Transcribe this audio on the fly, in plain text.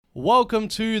Welcome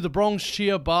to the Bronx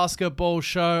Cheer Basketball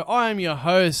Show. I am your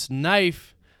host,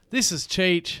 Naif. This is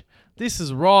Cheech. This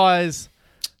is Rise.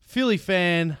 Philly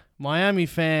fan, Miami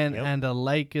fan, and a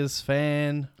Lakers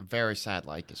fan. A very sad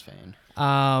Lakers fan.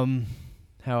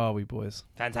 How are we, boys?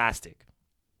 Fantastic.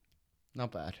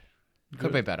 Not bad.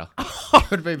 Could be better.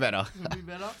 Could be better. Could be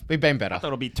better. We've been I better. thought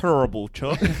it'd be terrible,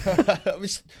 Chuck. It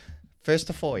was first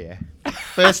to four, yeah.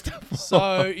 First to four.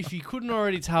 So, if you couldn't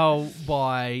already tell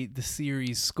by the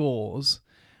series scores,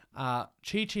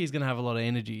 Chi-Chi is going to have a lot of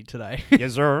energy today.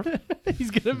 Yes, sir. He's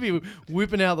going to be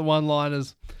whipping out the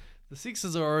one-liners. The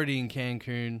Sixers are already in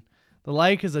Cancun. The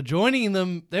Lakers are joining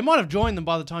them. They might have joined them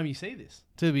by the time you see this,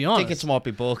 to be honest. Tickets might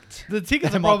be booked. The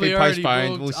tickets They are might probably be already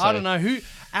postponed. booked. We'll I see. don't know who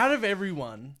out of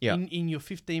everyone Yeah. in your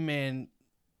 15-man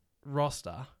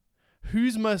roster,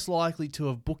 who's most likely to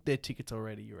have booked their tickets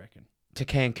already, you reckon? To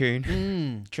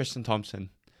Cancun. Tristan Thompson.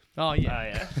 Oh yeah.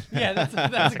 Yeah. Yeah, that's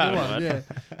a good one. Yeah.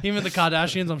 Him and the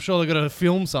Kardashians, I'm sure they're going to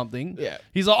film something. Yeah.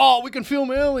 He's like, "Oh, we can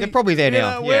film early." They're probably there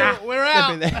now. We're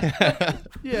out. They've been there.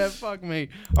 Yeah, fuck me.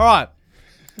 All right.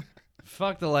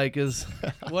 Fuck the Lakers.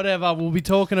 Whatever. We'll be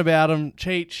talking about them.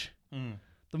 Cheech.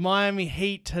 The Miami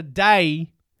Heat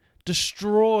today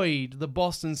destroyed the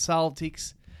Boston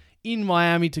Celtics in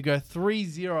Miami to go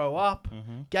 3-0 up.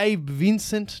 Gave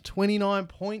Vincent 29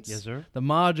 points. Yes, sir. The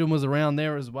margin was around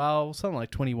there as well. Something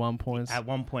like 21 points. At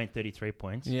 1 point, 33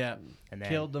 points. Yeah. And then,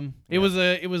 Killed them. Yeah.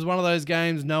 It was one of those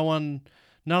games none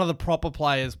of the proper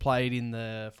players played in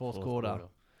the fourth quarter.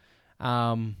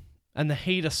 And the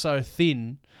Heat are so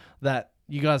thin that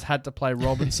you guys had to play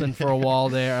Robinson for a while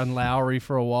there and Lowry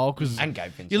for a while because And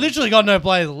Gabe Vincent. you literally got no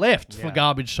players left for Yeah.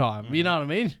 garbage time. You know what I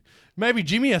mean? Maybe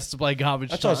Jimmy has to play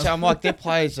garbage That's time. what I sound like. Their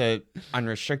players are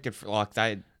unrestricted. For, like,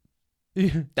 that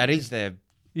is their...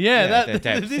 Yeah, their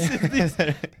depth. this.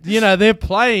 You know, they're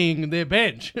playing their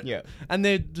bench. Yeah. And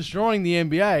they're destroying the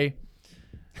NBA.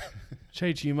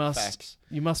 Cheech, Facts.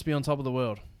 you must be on top of the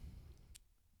world.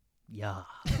 Yeah.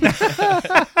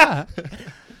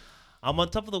 I'm on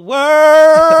top of the world.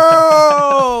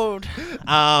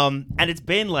 And it's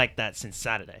been like that since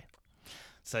Saturday.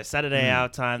 So Saturday our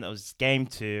time, that was game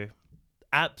 2.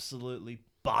 Absolutely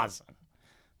buzzing.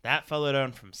 That followed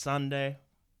on from Sunday.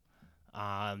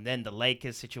 Then the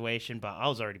Lakers situation, but I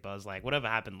was already buzzed. Like, whatever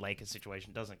happened, Lakers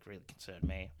situation doesn't really concern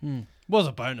me. Was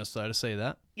a bonus, though, to see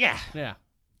that. Yeah. Yeah.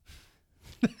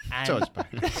 And, So it's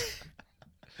bonus.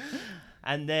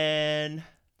 and then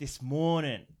this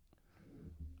morning,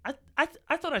 I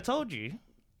thought I told you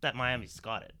that Miami's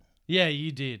got it. Yeah,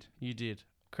 you did. You did.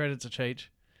 Credit to Cheech.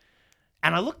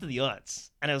 And I looked at the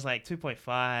odds, and it was like 2.5,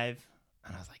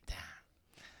 and I was like, damn.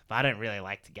 But I don't really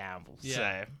like to gamble,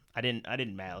 so I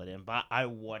didn't mail it in. But I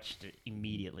watched it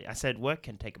immediately. I said, work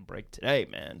can take a break today,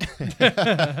 man.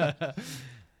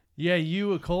 Yeah, you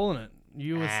were calling it.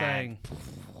 You were And saying.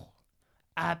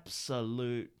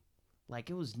 absolute, like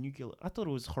it was nuclear. I thought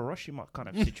it was Hiroshima kind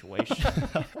of situation.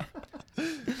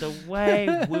 The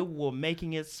way we were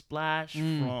making it splash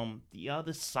from the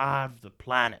other side of the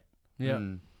planet. Yeah.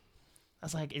 I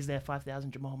was like, is there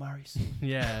 5,000 Jamal Murrays?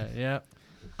 Yeah, yeah.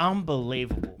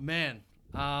 Unbelievable. Man.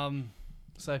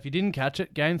 So if you didn't catch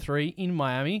it, Game 3 in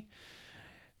Miami,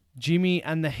 Jimmy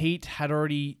and the Heat had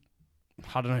already,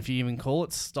 I don't know if you even call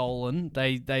it stolen.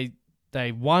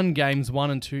 They won games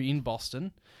 1 and 2 in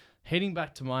Boston. Heading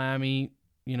back to Miami,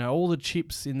 you know, all the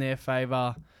chips in their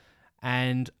favor.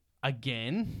 And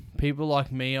again, people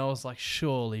like me, I was like,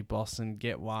 surely Boston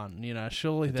get one. You know,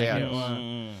 surely they get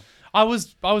one. I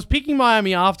was picking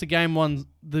Miami after Game 1,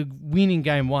 the winning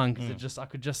Game 1, because I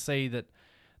could just see that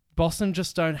Boston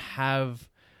just don't have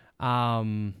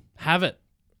it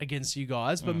against you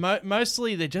guys. But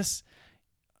mostly they're just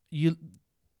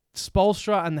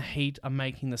Spoelstra and the Heat are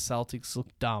making the Celtics look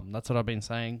dumb. That's what I've been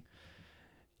saying.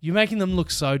 You're making them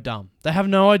look so dumb. They have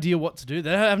no idea what to do.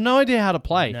 They have no idea how to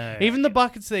play. No. Even the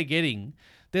buckets they're getting,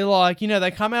 they're like, you know,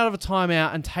 they come out of a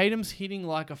timeout and Tatum's hitting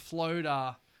like a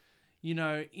floater, you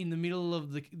know, in the middle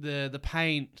of the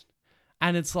paint,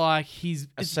 and it's like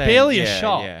it's barely a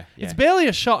shot. Yeah. It's barely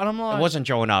a shot, and I'm like, It wasn't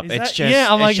drawn up. is It's that- just... yeah,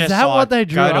 I'm it's like, is just that what they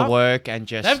drew Go up? to work and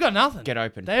just... they've got nothing. Get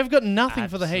open. They've got nothing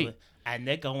for the Heat. And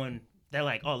they're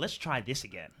like, oh, let's try this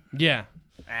again. Yeah,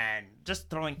 And just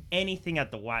throwing anything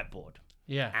at the whiteboard.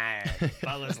 yeah, And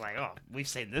Butler's like, oh, we've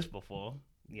seen this before.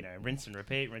 You know, rinse and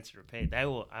repeat. They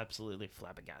were absolutely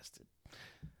flabbergasted.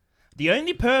 The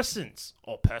only persons,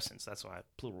 that's why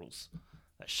plurals,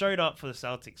 that showed up for the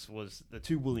Celtics was the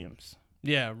 2 Williams.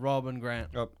 yeah. Rob and Grant.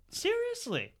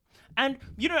 Seriously. And,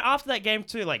 you know, after that game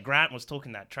too, like, Grant was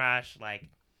talking that trash, like,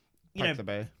 you know, the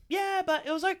bear. yeah, but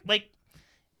it was like,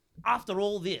 after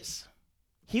all this,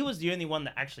 he was the only one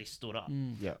that actually stood up.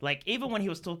 Yeah. Like, even when he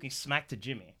was talking smack to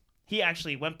Jimmy, he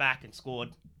actually went back and scored.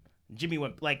 Jimmy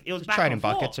went, like, it was back Trading and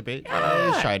forth. buckets a bit. Yeah.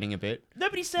 He was trading a bit.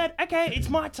 Nobody said, okay, it's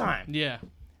my time. Yeah.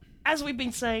 As we've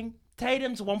been saying,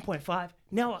 Tatum's 1.5,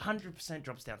 now 100%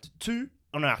 drops down to 2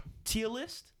 on our tier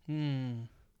list.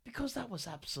 Because that was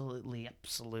absolutely.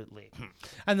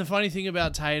 And the funny thing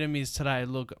about Tatum is today,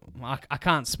 look, I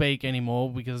can't speak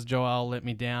anymore because Joel let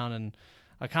me down and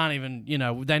I can't even,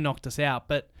 they knocked us out.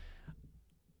 But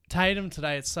Tatum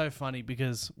today, it's so funny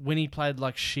because when he played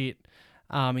like shit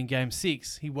in Game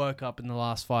 6, he woke up in the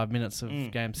last 5 minutes of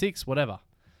Game 6, whatever.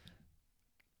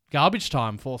 Garbage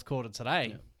time, fourth quarter today.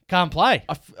 Yeah. Can't play.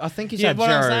 I think he's had what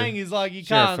zero, I'm saying is like you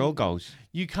zero can't field goals.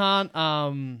 You can't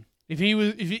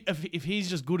if he's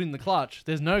just good in the clutch,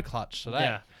 there's no clutch today.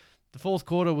 Yeah. The fourth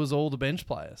quarter was all the bench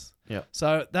players. Yeah.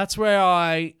 So that's where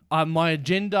my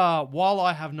agenda, while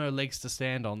I have no legs to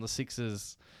stand on, the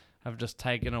Sixers have just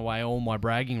taken away all my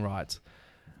bragging rights.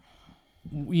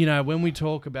 When we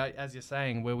talk about, as you're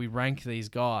saying, where we rank these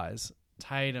guys,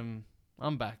 Tatum,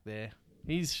 I'm back there.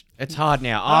 It's hard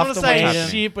now. I don't want After to say what's he's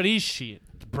happening. shit, but he's shit.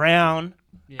 Brown,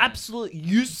 Yeah. absolute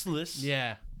useless.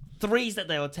 Yeah. Threes that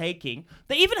they were taking.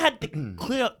 They even had the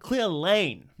clear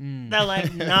lane. They're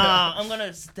like, nah, I'm going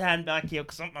to stand back here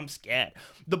because I'm scared.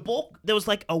 The ball, there was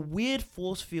like a weird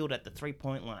force field at the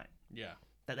 3-point line. Yeah.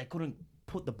 That they couldn't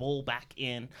put the ball back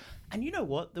in. And you know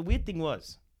what? The weird thing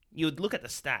was, you would look at the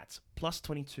stats, plus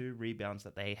 22 rebounds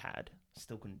that they had,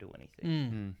 still couldn't do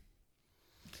anything.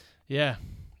 Yeah.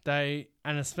 And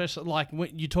especially, like,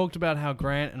 when you talked about how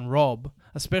Grant and Rob,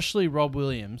 especially Rob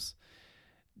Williams,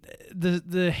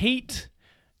 the Heat,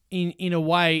 in a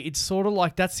way, it's sort of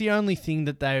like that's the only thing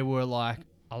that they were, like,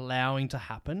 allowing to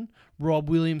happen. Rob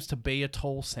Williams to be a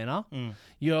tall center.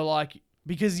 You're like,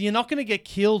 because you're not going to get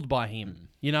killed by him.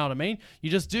 You know what I mean?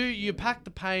 You pack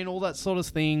the pain, all that sort of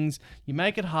things. You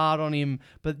make it hard on him,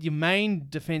 but your main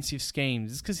defensive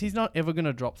schemes is because he's not ever going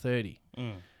to drop 30.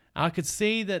 I could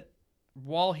see that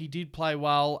while he did play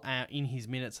well in his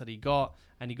minutes that he got,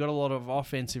 and he got a lot of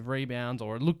offensive rebounds,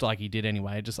 or it looked like he did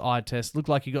anyway, just eye test, looked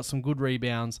like he got some good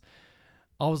rebounds.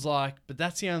 I was like, but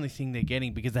that's the only thing they're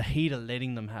getting because the Heat are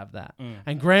letting them have that.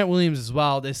 And Grant Williams as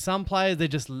well. There's some players,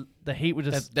 the Heat would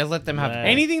just... They let them have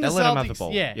anything the let them have the Celtics...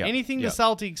 ball. Yeah, anything the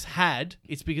Celtics had,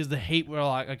 it's because the Heat were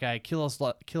like, okay, kill us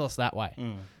that way.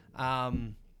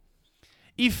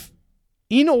 If,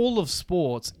 in all of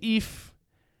sports, if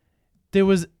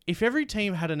every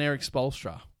team had an Eric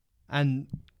Spoelstra and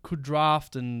could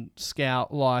draft and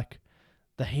scout like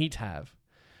the Heat have,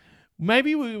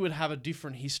 maybe we would have a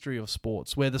different history of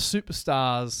sports where the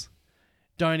superstars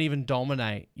don't even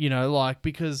dominate,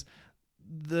 because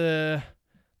the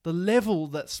level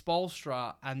that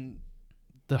Spoelstra and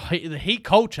the Heat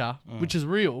culture, which is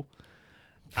real,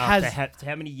 After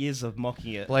how many years of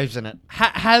mocking it? Believes in it.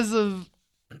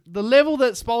 The level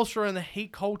that Spoelstra and the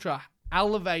Heat culture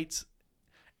elevates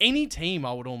any team,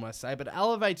 I would almost say, but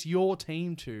elevates your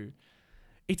team to.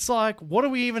 It's like, what do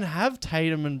we even have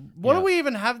Tatum and what do we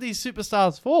even have these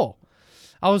superstars for?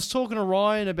 I was talking to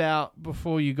Ryan about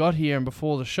before you got here and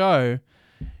before the show.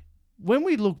 When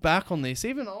we look back on this,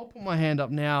 even I'll put my hand up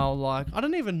now, like, I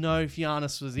don't even know if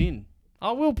Giannis was in.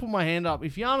 I will put my hand up.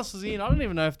 If Giannis was in, I don't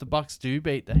even know if the Bucks do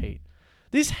beat the Heat.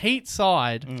 This Heat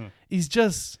side is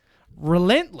just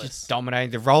relentless. Just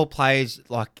dominating. The role players,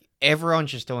 like,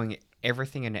 everyone's just doing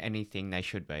everything and anything they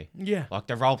should be. Yeah. Like,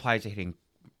 the role players are hitting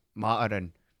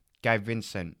Martin, Gabe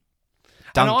Vincent,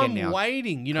 Duncan and I'm now.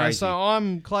 waiting, Crazy. so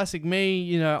I'm classic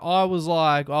me, I was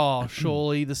like, oh,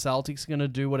 surely the Celtics are going to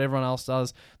do what everyone else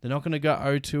does. They're not going to go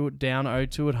 0-2 down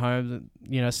 0-2 at home.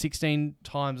 16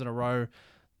 times in a row,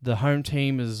 the home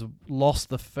team has lost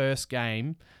the first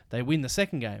game. They win the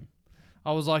second game.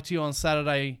 I was like to you on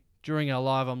Saturday during our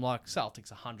live, I'm like,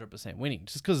 Celtics 100% winning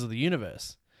just because of the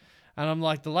universe. And I'm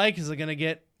like, the Lakers are going to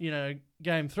get,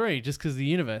 game 3 just because of the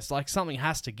universe. Like, something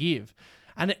has to give.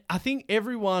 And I think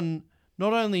everyone,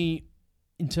 not only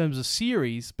in terms of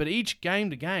series, but each game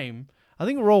to game, I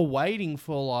think we're all waiting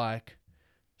for, like,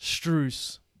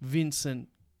 Strus, Vincent,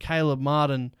 Caleb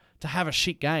Martin to have a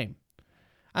shit game.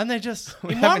 And they just,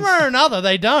 in one way or another,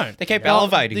 they don't. They keep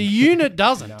elevating. The unit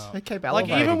doesn't. They keep Like,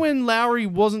 elevating. even when Lowry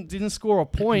didn't score a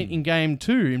point in game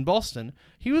 2 in Boston,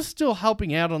 he was still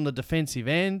helping out on the defensive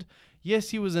end.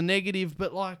 Yes, he was a negative,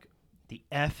 but like... The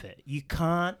effort.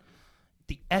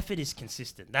 The effort is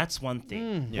consistent. That's one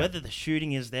thing. Whether the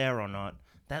shooting is there or not,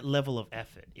 that level of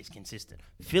effort is consistent.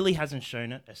 Philly hasn't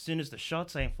shown it. As soon as the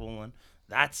shots ain't falling,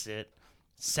 that's it.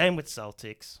 Same with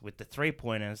Celtics, with the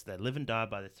 3-pointers. They live and die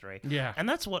by the 3. Yeah. And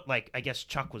that's what, I guess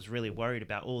Chuck was really worried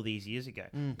about all these years ago.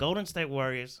 Golden State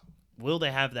Warriors will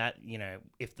they have that?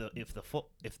 If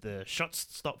the shots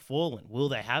stop falling, will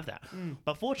they have that?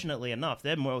 But fortunately enough,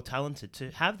 they're more talented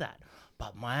to have that.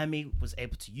 But Miami was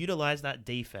able to utilize that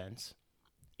defense,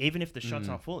 even if the shots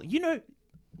aren't falling.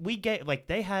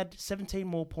 They had 17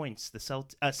 more points.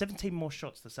 17 more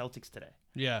shots. The Celtics today.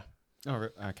 Yeah. Oh,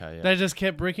 okay. Yeah. They just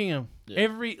kept bricking them. Yeah.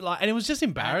 And it was just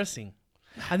embarrassing.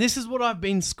 And this is what I've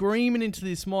been screaming into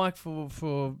this mic for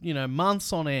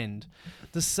months on end.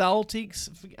 The Celtics,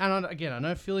 and I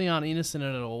know Philly aren't innocent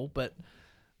at all, but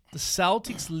the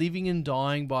Celtics living and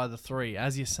dying by the three,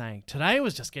 as you're saying. Today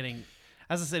was just getting,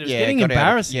 as I said, it was getting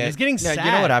embarrassing. It was getting sad.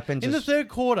 You know what happens in the third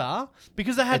quarter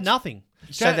because they had nothing.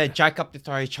 So they jack up the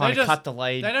throw, trying to cut the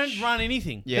lead. They don't run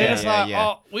anything. Yeah, They're just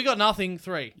oh, we got nothing,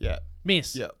 three. Yeah.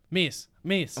 Miss. Yeah. Miss.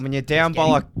 And when you're down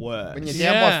by worse. when you're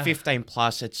down by 15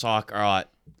 plus, it's like, all right,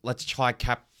 let's try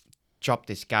drop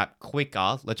this gap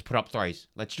quicker. Let's put up threes.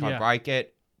 Let's try break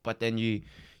it. But then you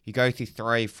go through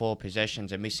 3-4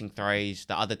 possessions and missing threes.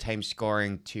 The other team's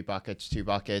scoring 2 buckets,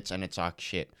 and it's like,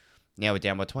 shit. Now we're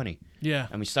down by 20. Yeah.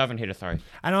 And we still haven't hit a throw.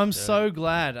 And I'm so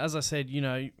glad. As I said,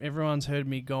 everyone's heard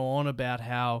me go on about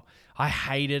how I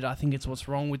hate it. I think it's what's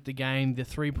wrong with the game. The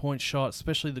 3-point shot,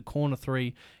 especially the corner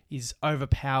three, is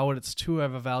overpowered. It's too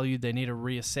overvalued. They need to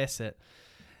reassess it.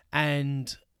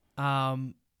 And,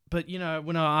 but,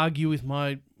 when I argue with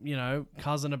my,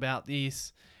 cousin about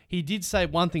this, he did say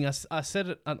one thing. I said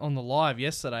it on the live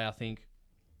yesterday, I think,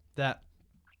 that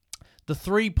the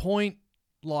 3-point,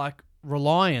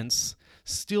 reliance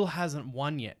still hasn't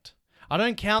won yet. I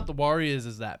don't count the Warriors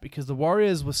as that because the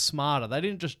Warriors were smarter. They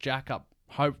didn't just jack up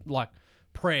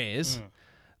prayers.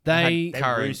 They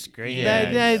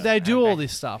do all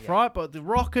this stuff, right? But the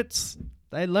Rockets,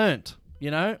 they learnt.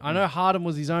 I know Harden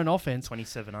was his own offense.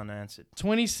 27 unanswered.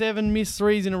 27 missed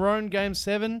threes in a row in Game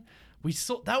 7. We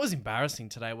saw that was embarrassing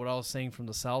today. What I was seeing from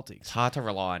the Celtics. It's hard to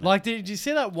rely on. Did you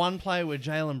see that one play where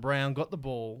Jaylen Brown got the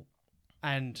ball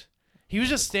and he was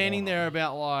just standing there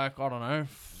about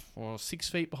 6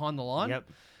 feet behind the line. Yep.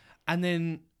 And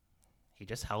then he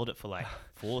just held it for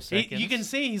 4 seconds. You can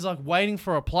see he's waiting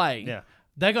for a play. Yeah.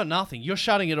 They got nothing. You're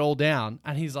shutting it all down.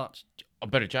 And he's like, I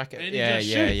better jack it. And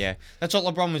Yeah. That's what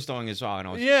LeBron was doing as well. And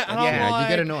I was, I'm like, you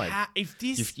get annoyed. If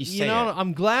this, you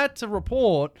I'm glad to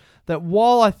report that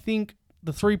while I think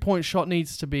the 3-point shot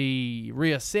needs to be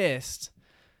reassessed,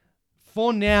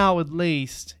 for now at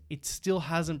least, it still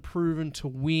hasn't proven to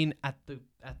win at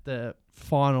the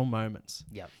final moments.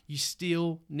 Yep. You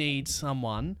still need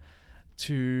someone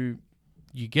you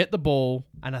get the ball,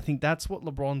 and I think that's what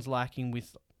LeBron's lacking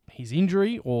with his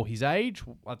injury or his age.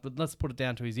 Let's put it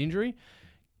down to his injury.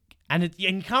 And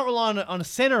you can't rely on a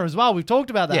center as well. We've talked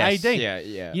about that. Yes, AD.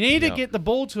 yeah. You need to get the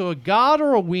ball to a guard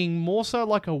or a wing, more so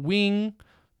like a wing,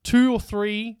 2 or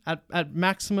 3 at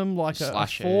maximum, like a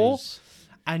 4.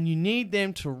 And you need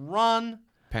them to run,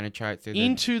 penetrate through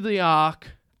into the arc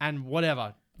and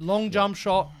whatever. Long jump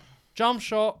shot,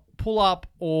 pull up,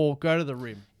 or go to the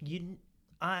rim.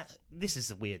 This is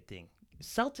a weird thing.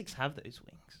 Celtics have those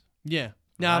wings. Yeah.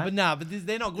 Right? But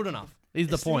they're not good enough. Is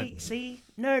the point? See?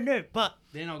 No, but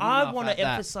they're not good I enough want at to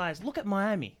that. emphasize, look at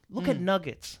Miami. Look at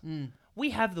Nuggets.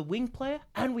 We have the wing player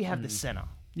and we have the center.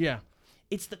 Yeah.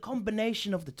 It's the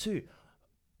combination of the two.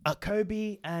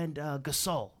 Kobe and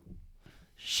Gasol.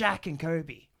 Shaq and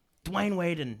Kobe. Dwayne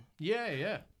Wade and...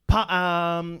 Yeah.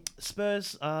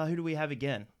 Spurs, who do we have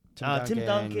again? Tim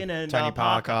Duncan and Tony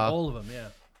Parker. All of them, yeah.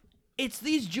 It's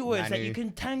these duos that you can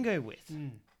tango with.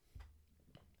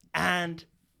 And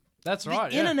that's the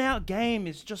right. in and out game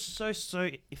is just so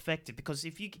effective because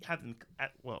if you have them,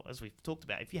 as we've talked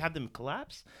about, if you have them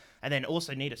collapse and then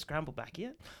also need a scramble back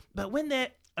in, but when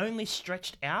they're only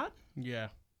stretched out,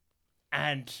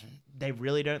 and they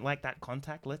really don't like that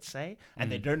contact, let's say,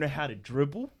 and they don't know how to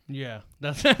dribble,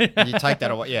 that's you take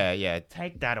that away. Yeah.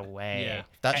 take that away. Yeah.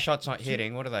 If that shot's not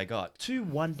hitting, what do they got? Too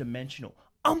one-dimensional.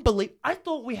 Unbelievable. I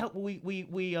thought we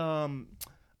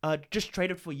just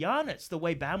traded for Giannis the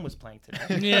way Bam was playing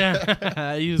today.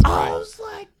 Yeah. He was great. I was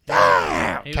like,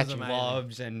 damn! He was Catching amazing.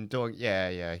 lobs and doing...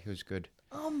 Yeah, he was good.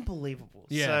 Unbelievable.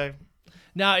 Yeah. So,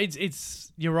 no,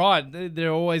 it's you're right.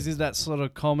 There always is that sort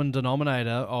of common denominator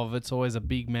of it's always a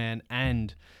big man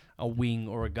and a wing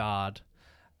or a guard.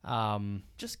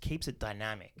 just keeps it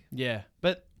dynamic. Yeah,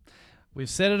 but we've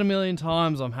said it a million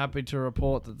times. I'm happy to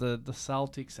report that the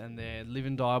Celtics and their live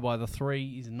and die by the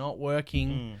 3 is not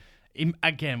working.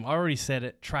 Again, I already said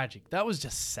it. Tragic. That was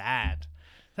just sad.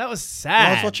 That was sad.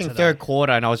 I was watching today. third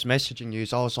quarter and I was messaging you,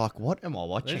 so I was like, what am I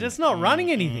watching? They're just not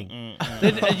running anything.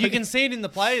 You can see it in the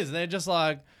players. They're just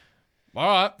like, all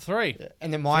right, 3.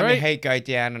 And then Miami Three. Heat go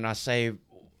down and I see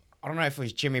I don't know if it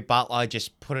was Jimmy Butler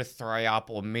just put a three up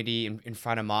or Mitty in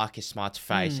front of Marcus Smart's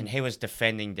face, and he was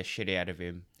defending the shit out of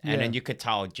him. And then you could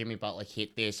tell Jimmy Butler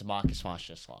hit this, and Marcus Smart's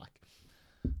just like,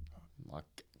 what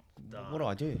do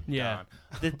I do? Yeah. Done.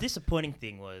 The disappointing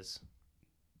thing was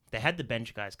they had the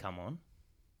bench guys come on.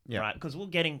 Yeah. Right? Because we're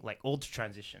getting like all to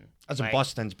transition. As like, a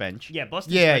Boston's bench. Yeah,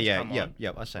 Boston's bench come on.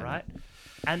 Yeah, I say right?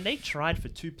 And they tried for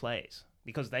 2 plays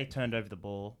because they turned over the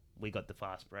ball. We got the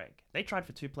fast break. They tried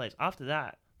for 2 plays. After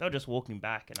that, they were just walking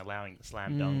back and allowing the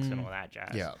slam dunks and all that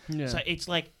jazz. Yeah. So it's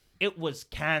like it was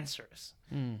cancerous.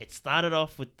 It started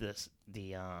off with the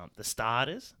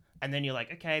starters, and then you're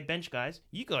like, okay, bench guys,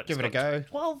 you got Give it a go.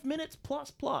 12 minutes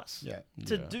plus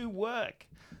to do work,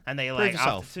 and they Prove like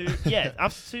yourself.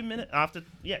 after 2 minutes after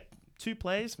 2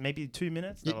 plays, maybe 2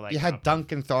 minutes. They were like, You had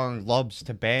Duncan throwing lobs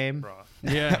to Bam. bro.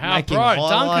 Yeah, how Making bro,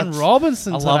 highlights. Duncan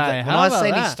Robinson I today. love it. When How I about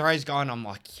see that? these throws going, I'm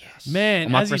like, yes. Man, I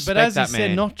as must he respect that said,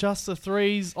 man. not just the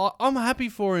threes. I'm happy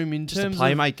for him in Just the terms of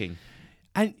playmaking.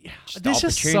 and Just there's the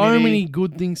just so opportunity. many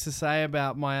good things to say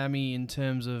about Miami in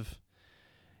terms of,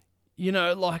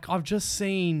 like I've just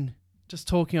seen, just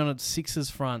talking on a Sixers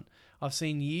front, I've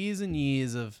seen years and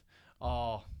years of,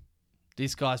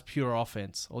 this guy's pure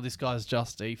offense or this guy's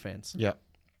just defense. Yeah.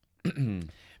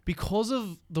 Because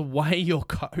of the way you're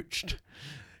coached,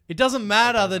 it doesn't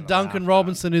matter that Duncan allow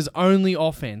Robinson is only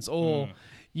offense or,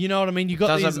 you know what I mean? You got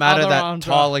Doesn't these matter other that arm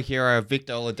Tyler Hero,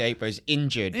 Victor Oladipo is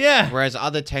injured. Yeah. Whereas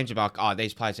other teams are like,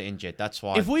 these players are injured. That's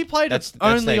why. If we played that's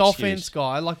only the offense excuse.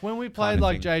 guy, like when we played Kind of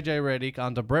like thing. JJ Redick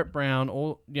under Brett Brown,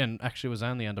 actually it was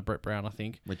only under Brett Brown, I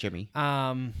think. With Jimmy.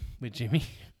 With Jimmy.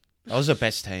 That was the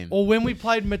best team. Or when we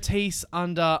played Matisse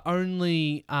under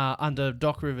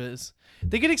Doc Rivers,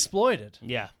 they get exploited.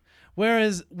 Yeah.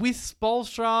 Whereas with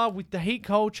Spoelstra, with the Heat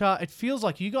culture, it feels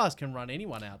like you guys can run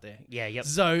anyone out there. Yeah. Yep.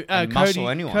 So And Cody muscle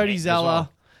anyone Cody as Zeller,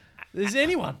 well. there's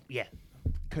anyone. Yeah.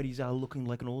 Cody Zeller looking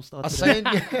like an all-star I'm today. saying,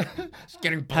 it's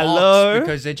getting blocked Hello?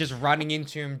 because they're just running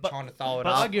into him, trying to throw it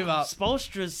But I up. give up.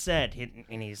 Spoelstra said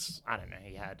in his, I don't know,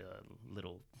 he had a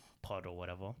little pod or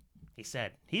whatever. He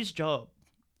said his job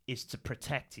is to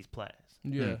protect his players.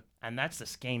 Yeah. And that's the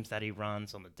schemes that he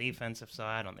runs on the defensive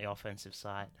side, on the offensive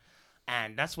side.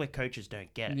 And that's where coaches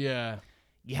don't get it. Yeah.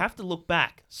 You have to look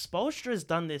back. Spoelstra has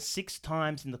done this 6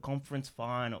 times in the conference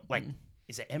final. Like,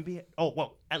 is it NBA? Oh,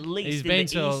 well, at least He's in been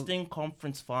the to- Eastern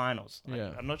Conference Finals. Like,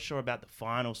 Yeah. I'm not sure about the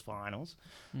finals,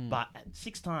 but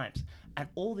 6 times. And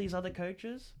all these other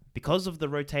coaches, because of the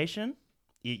rotation,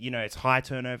 it's high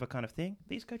turnover kind of thing.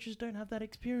 These coaches don't have that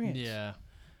experience. Yeah.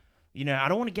 I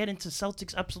don't want to get into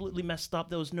Celtics absolutely messed up.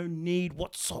 There was no need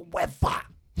whatsoever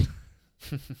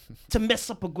to mess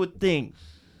up a good thing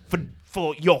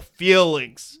for your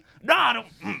feelings. No, I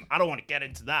don't want to get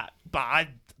into that. But I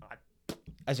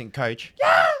As in coach.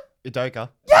 Yeah. Udoka.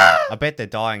 Yeah. I bet they're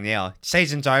dying now.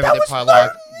 Season's over. They're probably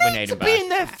like, we need him be in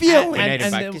back. their feelings. We need him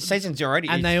and back. they- Season's already.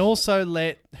 And they also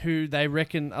let who they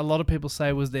reckon a lot of people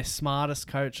say was their smartest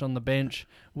coach on the bench,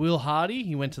 Will Hardy.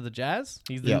 He went to the Jazz.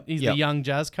 He's the Yep. young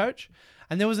Jazz coach.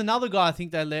 And there was another guy I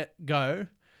think they let go.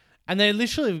 And they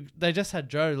just had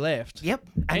Joe left. Yep.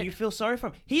 And you feel sorry for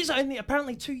him. He's only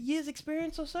apparently 2 years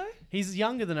experience or so. He's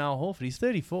younger than Al Horford. He's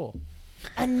 34.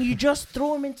 And you just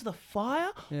throw him into the fire.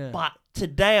 Yeah. But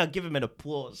today I'll give him an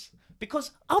applause.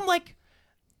 Because I'm like,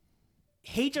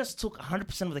 he just took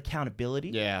 100% of the accountability.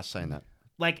 Yeah, I've seen that.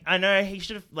 Like, I know he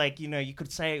should have, you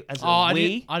could say as a I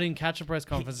we. didn't catch a press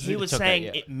conference. He was took it, saying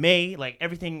yeah. it, me, like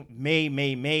everything,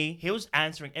 me. He was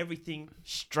answering everything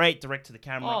straight direct to the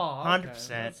camera, like 100%.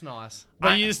 That's nice.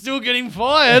 But you're still getting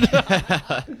fired.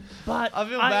 But I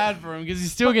feel bad for him because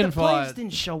he's still but getting the players fired.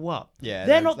 didn't show up. Yeah,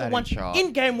 they're they not the didn't ones show up.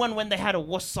 in game 1 when they had a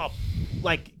what's up.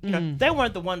 Like, they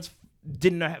weren't the ones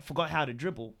didn't know forgot how to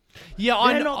dribble. Yeah, They're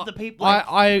I know. not the people.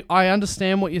 I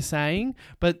understand what you're saying,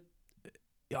 but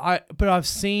I've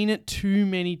seen it too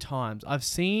many times. I've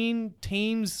seen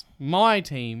teams, my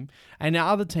team, and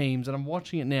other teams, and I'm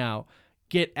watching it now,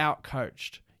 get out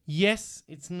coached. Yes,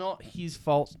 it's not his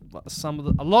fault.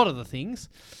 A lot of the things,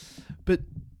 but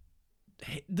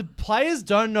the players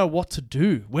don't know what to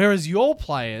do. Whereas your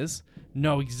players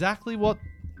know exactly what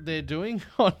they're doing.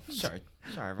 Sorry,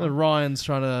 The Ryan's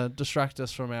trying to distract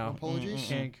us from our Apologies.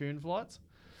 Cancun flights.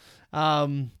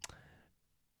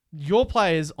 Your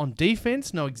players on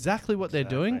defense know exactly what they're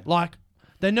doing. Exactly. Like,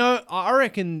 they know, I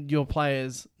reckon your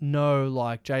players know,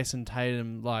 like, Jason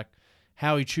Tatum, like,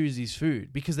 how he chews his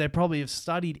food because they probably have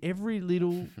studied every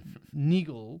little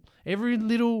niggle, every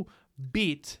little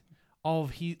bit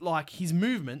of his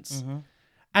movements.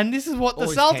 And this is what the All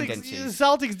his Celtics tendencies.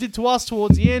 Celtics did to us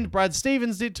towards the end. Brad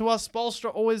Stevens did to us.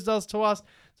 Spoelstra always does to us.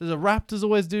 The Raptors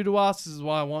always do to us. This is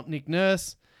why I want Nick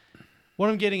Nurse. What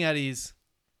I'm getting at is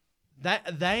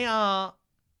that they are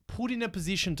put in a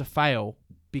position to fail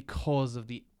because of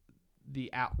the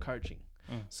out coaching.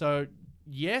 So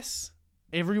yes,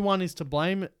 everyone is to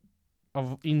blame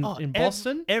in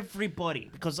Boston. Everybody,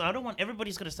 because I don't want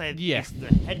everybody's going to say it's the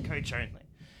head coach only.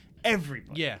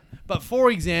 Everybody. Yeah, but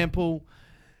for example,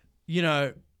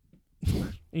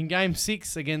 in Game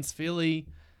 6 against Philly,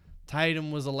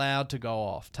 Tatum was allowed to go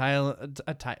off.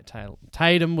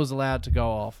 Tatum was allowed to go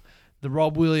off. The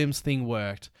Rob Williams thing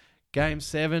worked. Game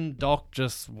 7, Doc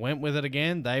just went with it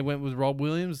again. They went with Rob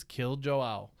Williams, killed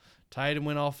Joel. Tatum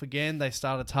went off again. They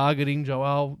started targeting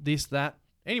Joel, this, that.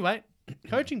 Anyway,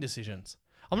 coaching decisions.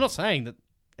 I'm not saying that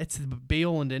it's the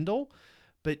be-all and end-all,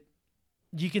 but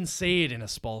you can see it in a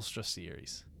Spoelstra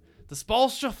series. The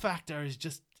Spoelstra factor is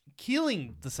just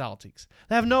killing the Celtics.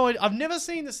 They have no idea. I've never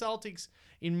seen the Celtics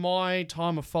in my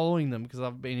time of following them because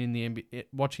I've been in the NBA,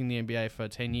 watching the NBA for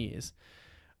 10 years.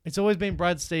 It's always been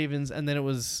Brad Stevens and then it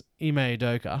was Ime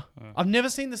Udoka. I've never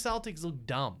seen the Celtics look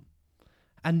dumb.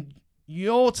 And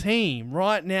your team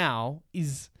right now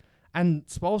and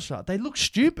Spoelstra, they look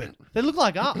stupid. They look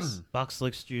like us. Bucks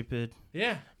look stupid.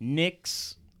 Yeah.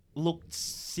 Knicks looked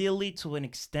silly to an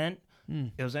extent.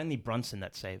 It was only Brunson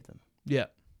that saved them. Yeah.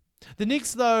 The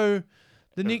Knicks, though,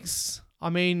 I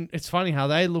mean, it's funny how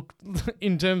they look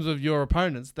in terms of your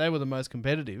opponents. They were the most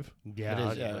competitive.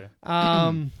 Yeah.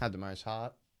 Had the most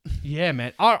heart. Yeah,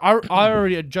 man. I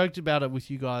already joked about it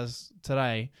with you guys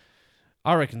today.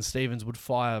 I reckon Stevens would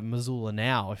fire Missoula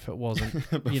now if it wasn't,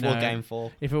 Before Game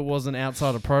 4. If it wasn't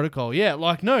outside of protocol. Yeah,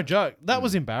 like, no joke. That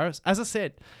was embarrassed. As I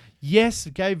said, yes,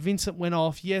 Gabe Vincent went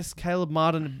off. Yes, Caleb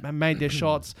Martin made their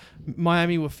shots.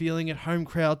 Miami were feeling it. Home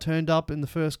crowd turned up in the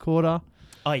first quarter.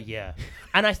 Oh, yeah.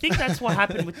 And I think that's what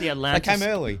happened with the Atlanta. They came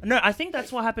early. No, I think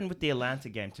that's what happened with the Atlanta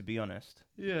game, to be honest.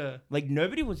 Yeah. Like,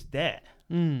 nobody was there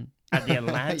at the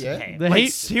Atlanta game. The like,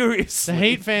 Heat, seriously. The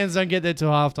Heat fans don't get there till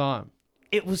halftime.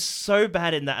 It was so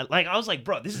bad in that. Like, I was like,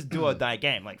 bro, this is do or die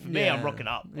game. Like, for me, I'm rocking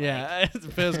up. Like, yeah, it's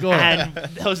the first quarter. And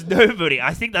there was nobody.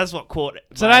 I think that's what caught it.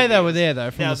 Today they were there,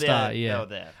 though, from the start. They were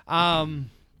there.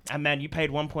 And, man, you paid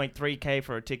 $1.3K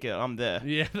for a ticket. I'm there.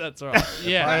 Yeah, that's right.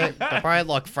 Yeah. They probably had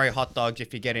like free hot dogs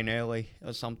if you get in early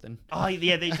or something. Oh,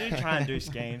 yeah, they do try and do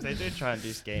schemes.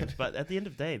 But at the end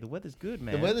of the day, the weather's good,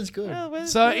 man. The weather's good. Yeah, the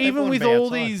weather's So good. even Everyone with be all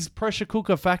outside. these pressure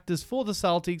cooker factors for the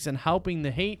Celtics and helping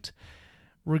the Heat,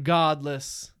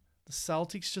 regardless, the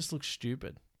Celtics just look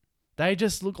stupid. They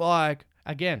just look like,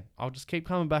 again, I'll just keep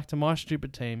coming back to my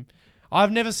stupid team.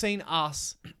 I've never seen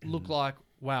us look like,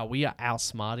 wow, we are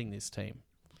outsmarting this team.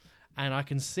 And I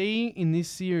can see in this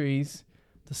series,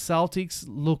 the Celtics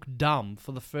look dumb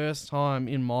for the first time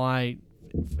in my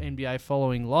NBA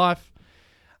following life.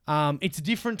 It's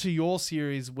different to your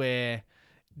series where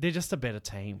they're just a better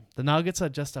team. The Nuggets are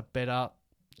just a better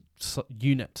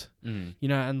unit. And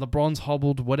LeBron's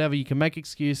hobbled, whatever. You can make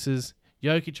excuses.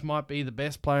 Jokic might be the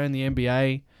best player in the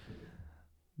NBA.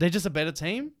 They're just a better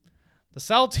team. The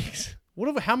Celtics,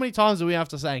 how many times do we have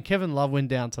to say? And Kevin Love went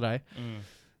down today.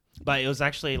 But it was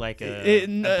actually like a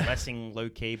blessing low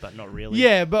key, but not really.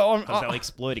 Yeah, but because they were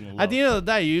exploiting Love. At the end of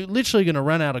the day, you're literally going to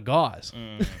run out of guys.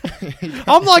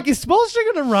 I'm like, is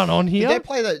Spoelstra going to run on here? Did they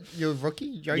play your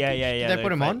rookie, Jokic? Yeah. Did they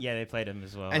put him on? Yeah, they played him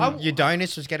as well. And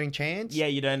Udonis was getting chance? Yeah,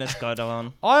 Udonis got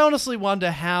on. I honestly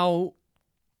wonder how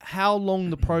long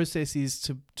the process is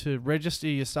to register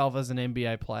yourself as an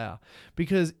NBA player.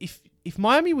 Because if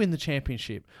Miami win the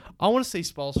championship, I want to see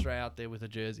Spoelstra out there with a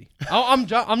jersey. I'm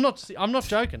not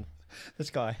joking. This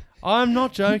guy. I'm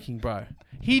not joking, bro.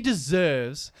 He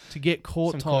deserves to get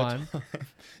court time.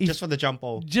 Just for the jump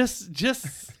ball. Just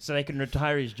so they can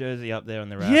retire his jersey up there on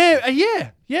the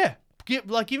rafters. Yeah. Give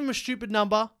him a stupid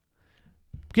number.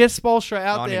 Get Spoelstra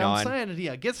out 99. there. I'm saying it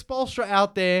here. Get Spoelstra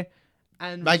out there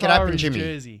and make it retire happen, his Jimmy.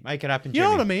 jersey. Make it happen, You Jimmy.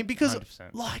 know what I mean? Because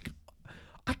 100%. like,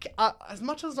 as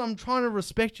much as I'm trying to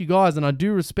respect you guys, and I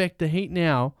do respect the Heat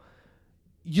now,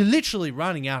 you're literally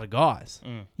running out of guys.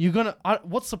 You're gonna.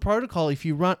 What's the protocol if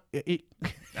you run? What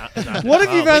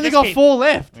if you've only got 4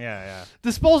 left? Yeah.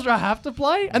 The Spoelstra have to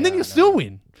play, and then you still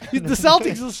win. The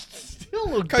Celtics will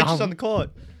still look Coach dumb. is on the court.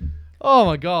 Oh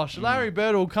my gosh, Larry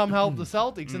Bird will come help the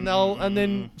Celtics, and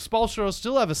then Spoelstra will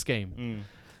still have a scheme.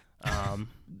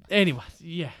 Anyway,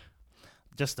 yeah.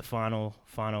 Just the final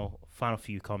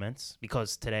few comments,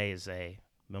 because today is a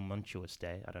momentous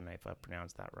day. I don't know if I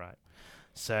pronounced that right.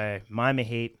 So, Miami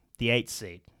Heat, the 8th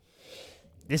seed.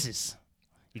 This is,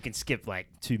 you can skip like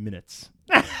 2 minutes.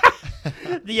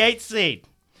 The 8th seed,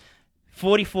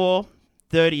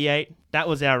 44-38. That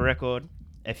was our record,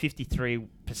 a 53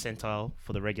 percentile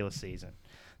for the regular season.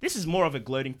 This is more of a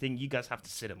gloating thing. You guys have to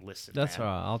sit and listen. That's man.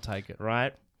 all right. I'll take it.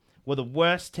 Right? We're the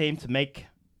worst team to make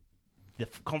the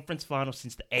conference final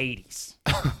since the 80s.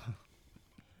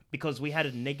 Because we had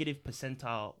a negative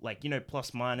percentile, like,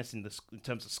 plus minus in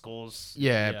terms of scores.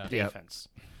 Yeah. Defense.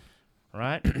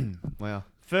 Right? Wow.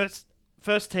 First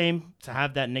team to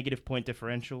have that negative point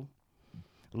differential.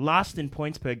 Last in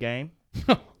points per game.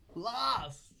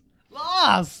 Last.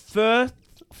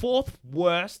 Fourth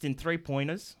worst in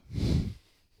 3-pointers.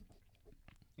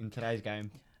 In today's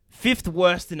game. Fifth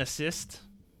worst in assist.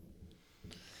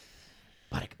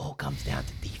 But it all comes down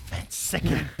to defense.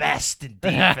 Second best in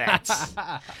defense.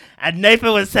 And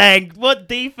Nathan was saying, what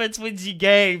defense wins you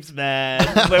games, man?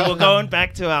 When we're going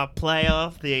back to our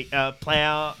player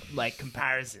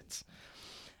comparisons.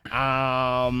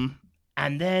 And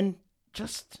then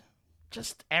just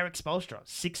Eric Spoelstra,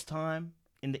 6th time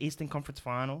in the Eastern Conference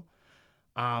Final.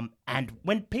 And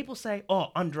when people say,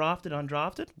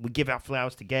 undrafted, we give our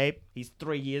flowers to Gabe. He's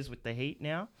 3 years with the Heat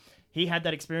now. He had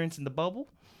that experience in the bubble.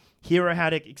 Hero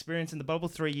had an experience in the bubble,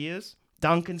 3 years.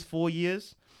 Duncan's 4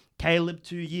 years. Caleb,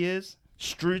 2 years.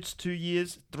 Strutz, 2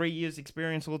 years. 3 years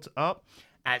experience all up.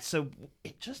 And so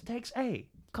it just takes a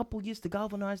couple years to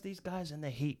galvanize these guys and the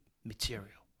Heat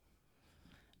material.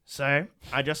 So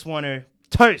I just want to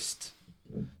toast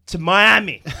to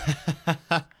Miami.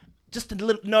 Just a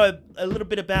little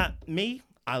bit about me.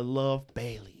 I love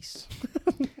Baileys.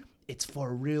 It's for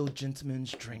a real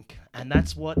gentleman's drink. And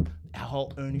that's what our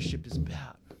whole ownership is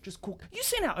about. Just cool. You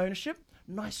seen our ownership?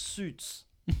 Nice suits.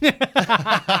 You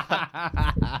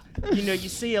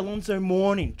see Alonzo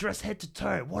Mourning, dressed head to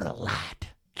toe. What a lad.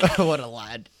 What a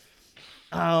lad.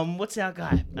 What's our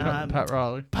guy? Pat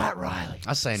Riley. Pat Riley.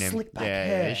 I've seen him. Slick back Yeah,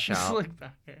 hair. he's sharp. Slick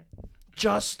back hair.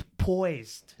 Just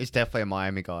poised. He's definitely a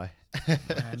Miami guy.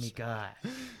 Miami guy.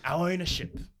 Our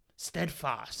ownership.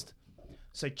 Steadfast.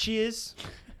 So cheers.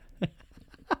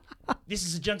 This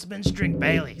is a gentleman's drink,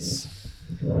 Baileys.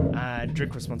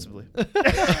 Drink responsibly.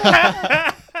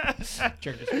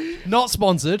 Not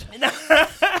sponsored.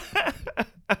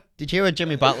 Did you hear what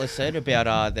Jimmy Butler said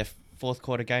about their fourth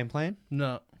quarter game plan?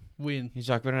 No. Win. He's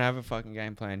like, we don't have a fucking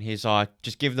game plan. He's like,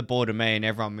 just give the ball to me and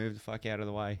everyone move the fuck out of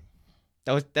the way.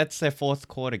 That's their fourth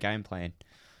quarter game plan.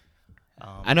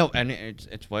 I know, and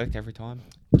it's worked every time.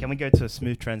 Can we go to a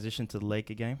smooth transition to the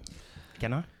Laker game?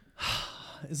 Can I?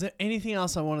 Is there anything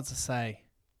else I wanted to say?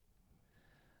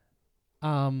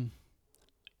 I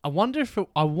wonder if it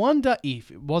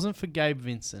wasn't for Gabe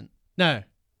Vincent. No,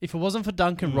 if it wasn't for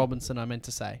Duncan Robinson, I meant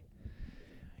to say.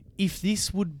 If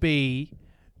this would be,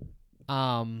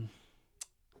 what's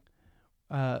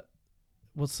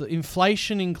the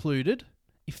inflation included?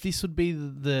 If this would be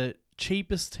the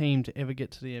cheapest team to ever get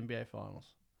to the NBA Finals,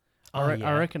 I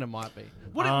reckon it might be.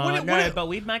 But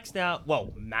we've maxed out.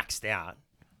 Well, maxed out.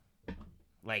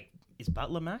 Like, is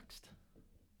Butler maxed?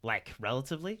 Like,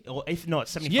 relatively? Or if not,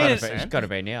 75%? Yeah, it's got to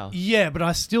be now. Yeah, but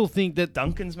I still think that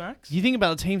Duncan's maxed? you think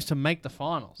about the teams to make the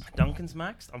finals. Duncan's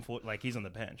maxed? He's on the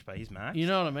bench, but he's maxed. You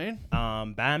know what I mean?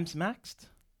 Bam's maxed.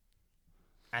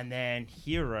 And then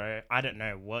Hero, I don't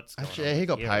know what's going on. Actually, he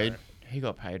got Hero. paid. He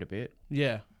got paid a bit.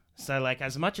 Yeah. So, like,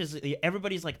 as much as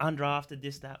everybody's like undrafted,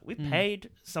 this, that, we paid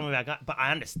some of our guys, but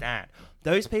I understand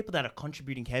those people that are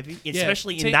contributing heavy,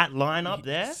 especially in that lineup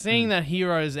there. Seeing that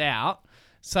Hero's out,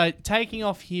 so taking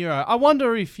off Hero, I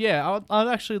wonder if I'd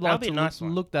actually like to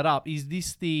look that up. Is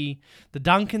this the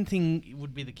Duncan thing?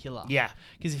 Would be the killer? Yeah,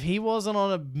 because if he wasn't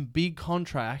on a big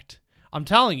contract, I'm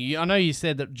telling you, I know you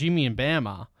said that Jimmy and Bam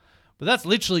are, but that's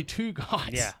literally two guys.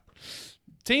 Yeah.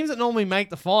 Teams that normally make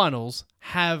the finals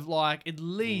have like at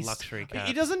least luxury cap.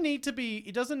 It doesn't need to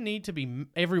be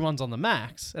everyone's on the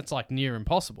max. That's like near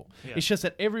impossible. Yeah. It's just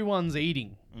that everyone's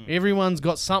eating. Everyone's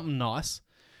got something nice.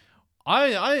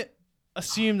 I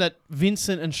assume that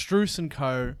Vincent and Strus and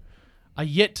co are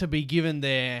yet to be given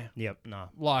their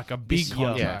like a big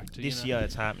contract. This year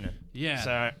it's happening. Yeah.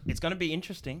 So it's going to be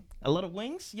interesting. A lot of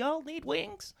wings. Y'all need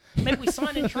wings. Maybe we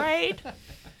sign and trade.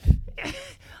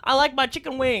 I like my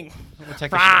chicken wing. I'll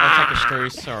take a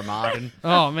Struce or a Martin.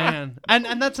 Oh man,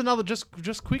 and that's another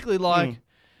just quickly like,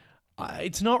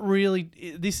 it's not really.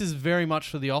 This is very much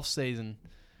for the off season,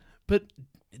 but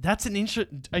that's an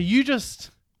interest. Are you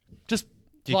just do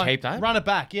you like, keep that? Run it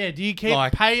back? Yeah. Do you keep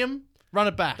pay him? Run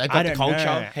it back. They've got the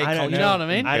culture. You know what I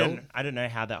mean? I don't know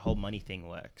how that whole money thing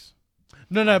works.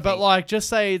 No, but like, just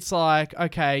say it's like,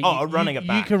 okay, running it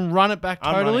back. You can run it back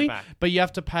totally, back. but you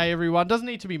have to pay everyone. Doesn't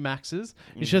need to be maxes.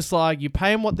 It's just like you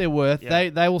pay them what they're worth. Yeah.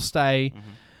 They will stay. Mm-hmm.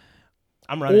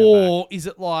 I'm running it back. Or is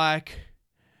it like,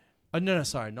 no,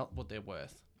 sorry, not what they're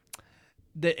worth.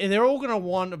 They're all going to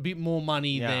want a bit more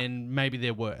money than maybe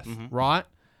they're worth, right?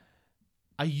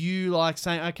 Are you like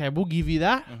saying, okay, we'll give you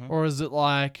that? Or is it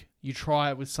like you try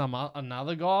it with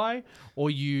another guy, or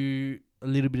you a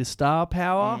little bit of star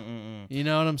power. You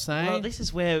know what I'm saying? Well, this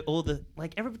is where all the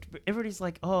everybody's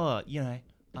like, oh,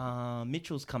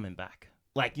 Mitchell's coming back.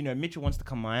 Like, Mitchell wants to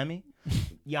come Miami.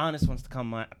 Giannis wants to come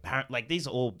Miami. Like, these are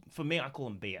all, for me, I call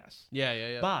them BS.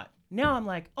 Yeah. But now I'm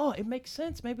like, oh, it makes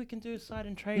sense. Maybe we can do a sign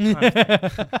and trade kind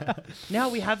of thing. Now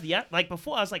we have like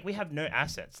before I was like, we have no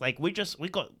assets. Like we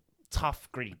got tough,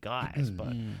 gritty guys.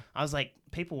 But I was like,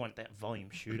 people want that volume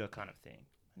shooter kind of thing.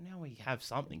 And now we have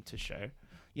something to show.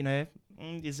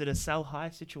 Is it a sell high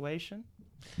situation?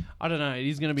 I don't know. It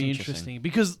is going to be interesting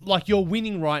because, like, you're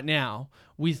winning right now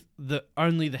with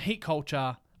only the Heat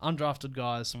culture, undrafted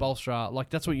guys, Spoelstra.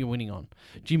 Like, that's what you're winning on.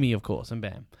 Jimmy, of course, and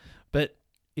Bam. But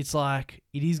it's like,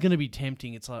 it is going to be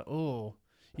tempting. It's like, oh,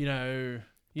 you know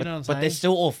what I'm saying? But they're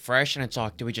still all fresh, and it's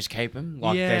like, do we just keep them?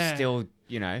 Like, they're still,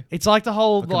 It's like the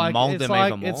whole, like, mold them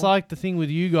even more. it's like the thing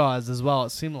with you guys as well.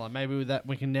 It's similar. Maybe with that,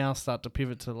 we can now start to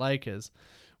pivot to the Lakers.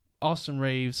 Austin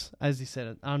Reeves, as you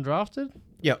said, undrafted?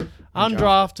 Yep.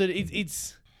 Undrafted.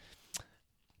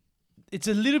 It's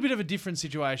a little bit of a different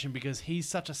situation because he's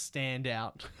such a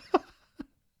standout.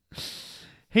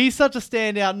 He's such a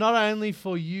standout, not only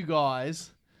for you guys,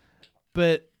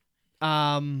 but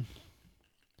you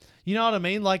know what I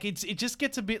mean? Like it just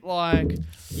gets a bit like,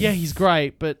 yeah, he's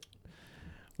great, but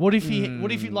what if he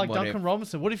like Duncan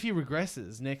Robinson? What if he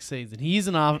regresses next season? He is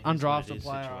an undrafted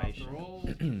player after all.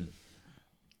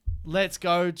 Let's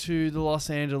go to the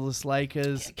Los Angeles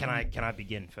Lakers. Can I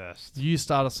begin first? You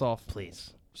start us off,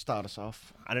 please. Start us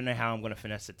off. I don't know how I'm going to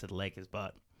finesse it to the Lakers,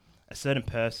 but a certain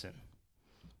person,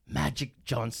 Magic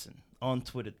Johnson, on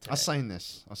Twitter today. I've seen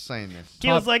this. He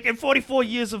was like, in 44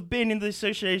 years of being in the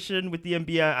association with the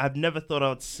NBA, I've never thought I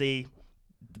would see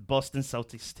the Boston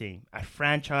Celtics team, a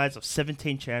franchise of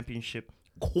 17 championship,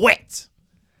 quit.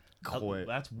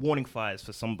 That's warning fires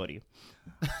for somebody.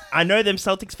 I know them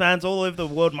Celtics fans all over the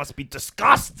world must be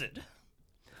disgusted,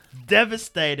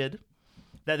 devastated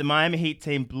that the Miami Heat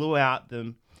team blew out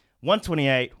them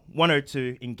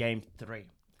 128-102 in Game 3.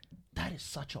 That is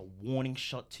such a warning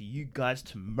shot to you guys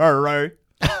tomorrow.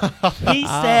 He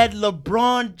said,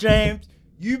 LeBron James,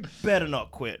 you better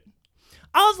not quit.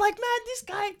 I was like, man, this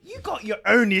guy, you got your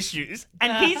own issues.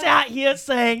 And he's out here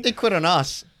saying... He quit on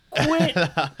us. Quit.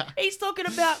 He's talking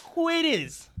about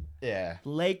quitters. Yeah.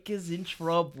 Lakers in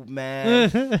trouble, man.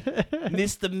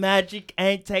 Mr. Magic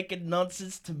ain't taking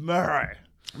nonsense tomorrow.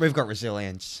 We've got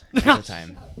resilience all the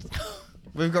time.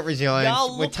 We've got resilience.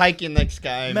 We're taking next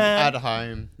game at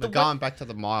home. We're going back to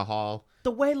the Mile High.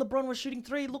 The way LeBron was shooting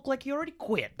three, it looked like he already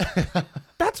quit.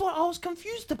 That's what I was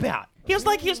confused about. He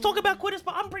was talking about quitters,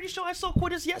 but I'm pretty sure I saw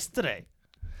quitters yesterday.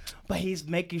 But he's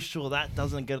making sure that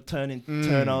doesn't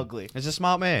turn ugly. He's a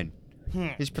smart man.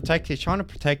 He's trying to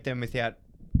protect them without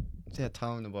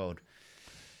telling the world.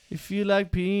 If you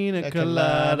like pina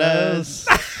coladas,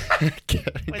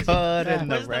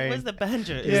 where's the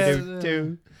banjo? Yeah.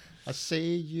 I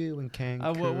see you in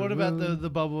Cancun. what about the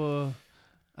bubble?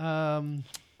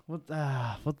 What's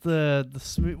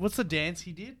the dance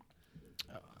he did?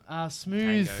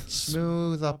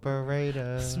 Smooth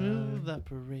operator. Smooth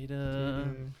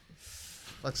operator.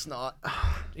 Let's not.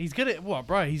 He's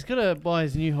gonna buy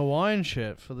his new Hawaiian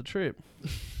shirt for the trip.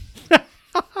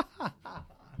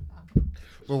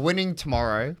 We're winning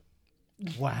tomorrow.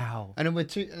 Wow. And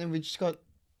then we just got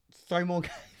 3 more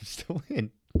games to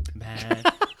win. Man.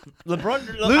 I'm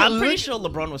pretty sure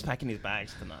LeBron was packing his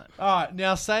bags tonight. All right,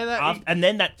 now say that. And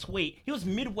then that tweet, he was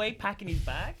midway packing his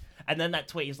bag. And then that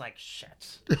tweet, he's like,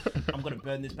 shit, I'm going to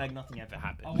burn this bag. Nothing ever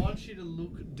happened. I want you to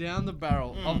look down the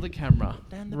barrel of the camera,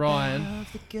 Ryan.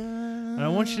 And I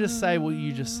want you to say what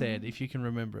you just said, if you can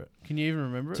remember it. Can you even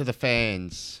remember it? To the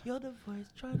fans.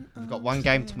 We've got 1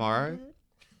 game tomorrow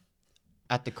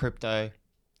at the Crypto.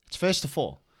 It's 1st to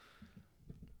 4.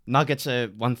 Nuggets are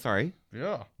 1-3.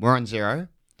 Yeah. We're on 0.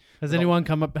 Has anyone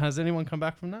come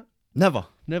back from that? Never.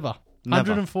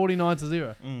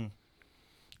 149-0.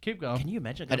 Keep going. Can you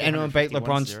imagine? Had anyone beat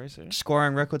LeBron's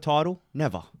scoring record title?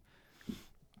 Never.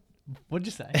 What'd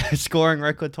you say? Scoring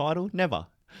record title? Never.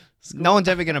 No one's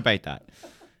ever going to beat that.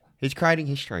 He's creating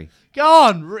history. Go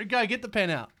on. Go, get the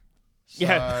pen out. So,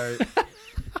 Yeah.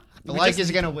 the Lakers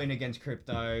are going to win against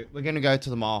Crypto. We're going to go to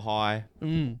the Mile High.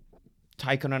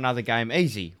 Take on another game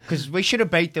easy. Because we should have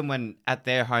beat them at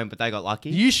their home, but they got lucky.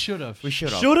 You should have. We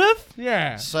should have. Should have?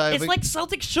 Yeah. So It's like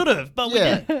Celtics should have, but we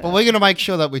didn't. but we're going to make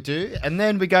sure that we do. And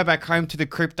then we go back home to the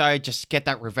Crypto, just get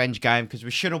that revenge game, because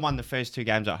we should have won the first 2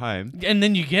 games at home. And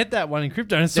then you get that one in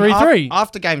Crypto, and it's Then 3-3.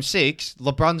 After game 6,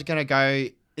 LeBron's going to go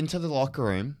into the locker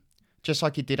room, just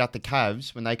like he did at the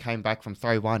Cavs when they came back from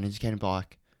 3-1, and he's going to be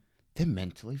like, they're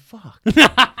mentally fucked.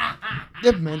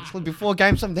 Before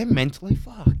game 7, they're mentally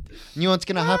fucked. You know what's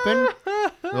going to happen?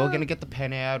 We're all gonna get the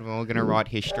pen out. We're all gonna write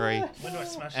history. When do I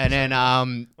smash And then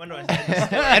When do I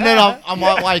smash and then I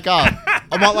might wake up.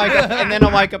 And then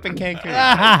I wake up in Cancun.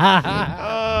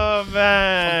 Oh,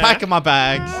 man. Packing my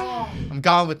bags. I'm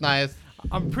going with Nath.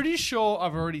 I'm pretty sure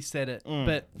I've already said it,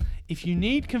 but if you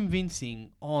need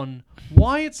convincing on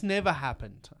why it's never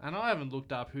happened, and I haven't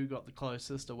looked up who got the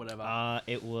closest or whatever.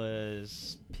 It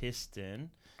was Piston.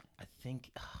 I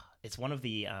think it's one of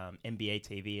the NBA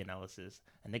TV analysis,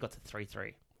 and they got to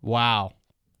 3-3. Wow.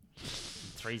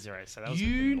 3-0. So that was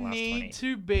You the last need 20.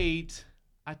 to beat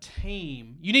a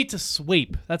team. You need to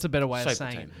sweep. That's a better way of Sweep a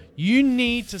saying it. team. You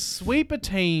need to sweep a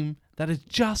team that has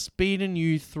just beaten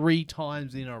you 3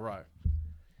 times in a row.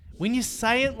 When you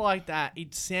say it like that,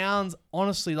 it sounds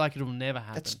honestly like it'll never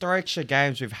happen. That's 3 extra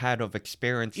games we've had of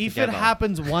experience If together. it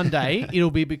happens one day,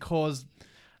 it'll be because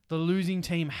the losing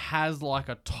team has like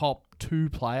a top 2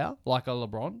 player, like a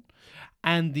LeBron,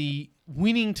 and the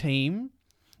winning team,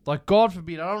 like God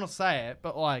forbid, I don't want to say it,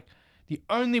 but like the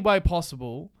only way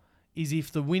possible is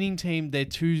if the winning team, their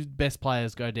 2 best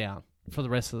players go down for the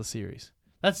rest of the series.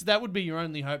 That would be your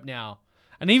only hope now.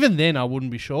 And even then, I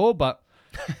wouldn't be sure, but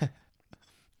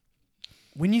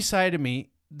when you say to me,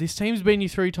 this team's been you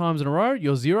 3 times in a row,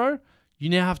 you're 0, you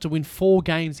now have to win 4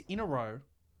 games in a row.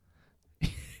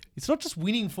 It's not just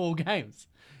winning 4 games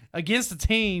against a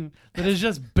team that has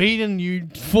just beaten you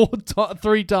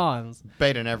 3 times.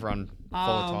 Beaten everyone 4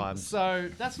 times. So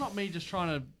that's not me just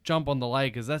trying to jump on the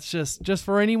Lakers. That's just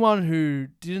for anyone who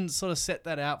didn't sort of set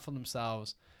that out for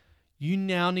themselves. You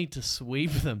now need to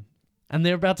sweep them. And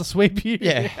they're about to sweep you.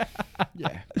 Yeah.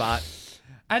 Yeah. But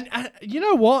And you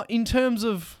know what? In terms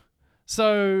of,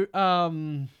 so,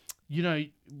 you know,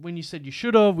 when you said you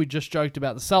should have, we just joked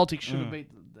about the Celtics should have beat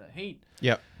the Heat.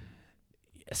 yep.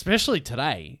 Especially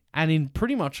today, and in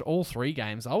pretty much all 3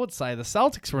 games, I would say the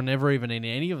Celtics were never even in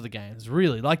any of the games,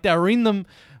 really. Like, they were in them,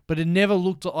 but it never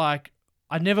looked like,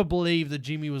 I never believed that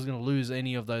Jimmy was going to lose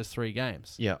any of those 3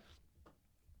 games. Yeah.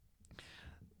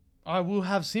 I will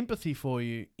have sympathy for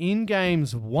you. In game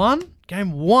one,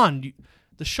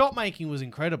 the shot making was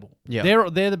incredible. Yeah.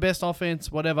 They're the best offense,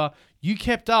 whatever. You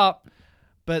kept up,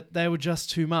 but they were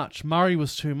just too much. Murray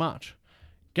was too much.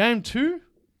 Game 2,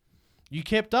 you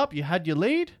kept up. You had your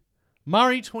lead.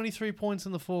 Murray, 23 points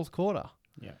in the 4th quarter.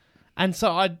 Yeah. And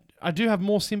so I do have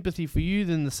more sympathy for you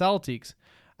than the Celtics.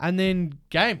 And then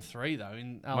game 3, though,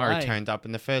 in LA. Murray turned up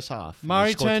in the first half.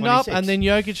 Murray turned up, and then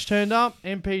Jokic turned up.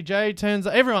 MPJ turns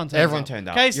up. Everyone turned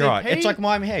up. KCP, you're right. It's like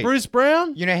Miami Heat. Bruce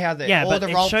Brown. You know how Yeah, all but the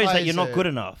it role shows that players you're not are- good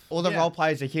enough. All the Yeah. role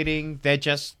players are hitting. They're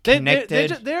just They're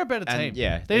connected. a better team. And,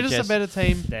 yeah, they're they're just a better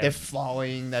team. They're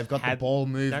flowing. They've got the Have- ball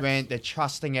movement. They're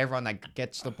trusting everyone that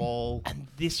gets the ball. And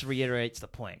this reiterates the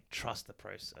point. Trust the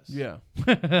process. Yeah.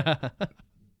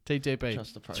 TTP.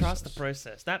 Trust the process. Trust the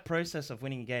process. That process of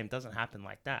winning a game doesn't happen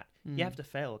like that. You have to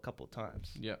fail a couple of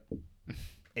times. Yeah.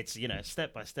 It's,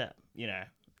 step by step,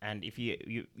 and if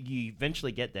you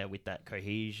eventually get there with that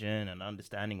cohesion and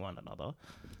understanding one another,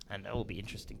 and it will be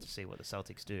interesting to see what the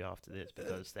Celtics do after this,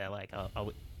 because they're like,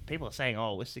 people are saying,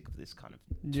 we're sick of this kind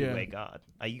of two-way guard.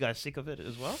 Are you guys sick of it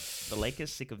as well? The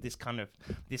Lakers sick of this kind of,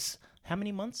 how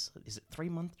many months? Is it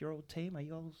 3-month-year-old team? Are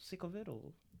you all sick of it? Or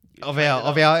Of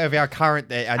our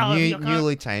current your current-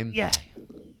 newly team. Yeah.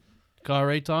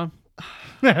 Kyrie time.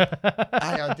 Hey,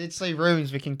 I did see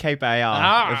rooms we can keep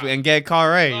AR if we can get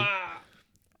Kyrie.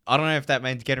 I don't know if that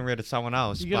means getting rid of someone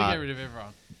else. You gotta get rid of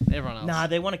everyone. Everyone else. Nah,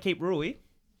 they want to keep Rui.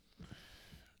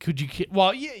 Could you?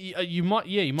 Well, yeah, you might.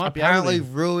 Yeah, you might Apparently, be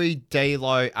able to. Rui,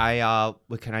 D'Lo, AR,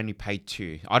 we can only pay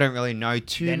 2. I don't really know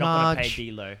too They're not going to much. pay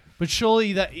D'Lo. But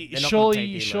surely not gonna pay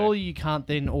D'Lo. surely you can't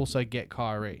then also get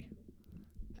Kyrie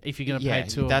if you're gonna Yeah, pay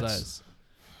 2 of that's- those.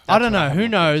 I don't what know. I'm Who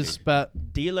looking knows? to.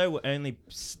 But D'Lo will only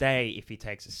stay if he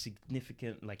takes a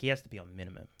significant, he has to be on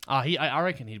minimum. I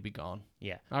reckon he'd be gone.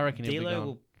 Yeah. I reckon he'd be D'Lo gone.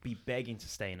 will be begging to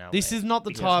stay in LA. This is not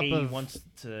the because type he of- wants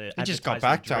to. He just got advertise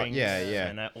back his to it. drinks Yeah.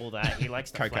 and all that. He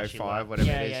likes the Coco flashy 5, life. whatever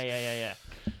yeah, it is.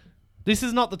 Yeah. This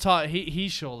is not the type.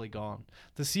 He's surely gone.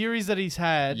 The series that he's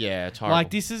had. Yeah, it's horrible. Like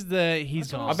this is he's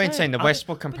That's what gone. I'm I've been saying the saying.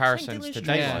 Westbrook But comparisons St. to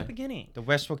Dillon's Yeah. from D'Lo. the beginning. The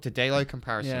Westbrook to D'Lo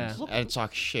comparisons. Yeah. And it's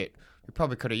like, shit, we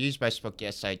probably could have used Westbrook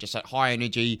yesterday. Just that high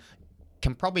energy,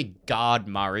 can probably guard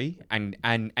Murray. And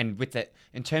with the,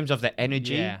 in terms of the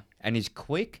energy Yeah. and he's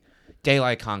quick,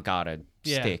 D'Lo can't guard a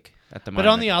Yeah. stick at the But moment.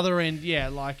 on the other end,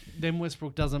 then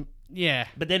Westbrook doesn't. Yeah.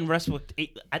 But then Westbrook,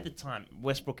 at the time,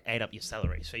 Westbrook ate up your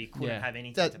salary, so you couldn't Yeah. have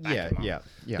anything to back him up.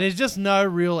 yeah. There's just no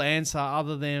real answer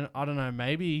other than I don't know.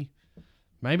 Maybe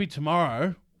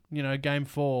tomorrow. Game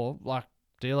 4. Like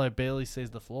D'Lo barely sees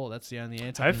the floor. That's the only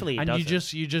answer. Hopefully he and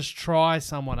doesn't. you just try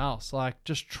someone else. Like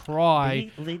just try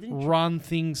They didn't run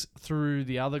things through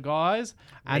the other guys,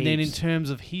 and then in Reeves. terms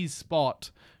of his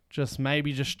spot,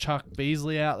 just chuck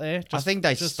Beasley out there. I think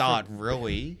they just start for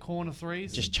Rui. corner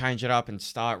threes. Just change it up and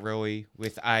start Rui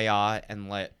with AR and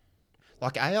like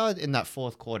AR in that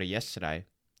fourth quarter yesterday.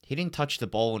 He didn't touch the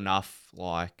ball enough,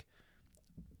 like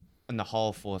in the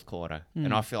whole fourth quarter,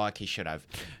 and I feel like he should have.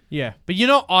 Yeah, but you're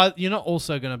not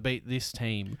also going to beat this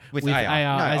team With AR,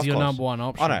 AR. No, as of your course. number one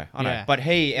option. I know. Yeah. But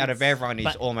he, out of everyone, he's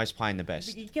but- almost playing the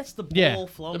best. He gets the ball Yeah.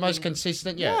 flowing. The most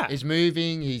consistent, Yeah. He's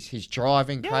moving, he's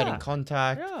driving, creating Yeah.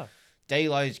 contact. Yeah.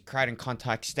 D'Lo's creating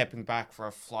contact, stepping back for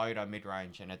a floater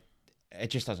mid-range, and it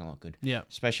just doesn't look good. Yeah.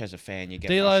 Especially as a fan, you get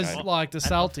D'Lo's frustrated. like the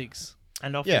Celtics.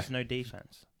 And offense, no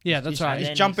defense. Yeah, that's He's, right. he's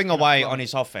then jumping he's gonna away float. on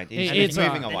his offense. He's It's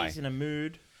moving Then away. he's in a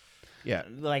mood. Yeah.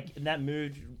 Like, that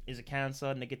mood is a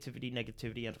cancer, negativity,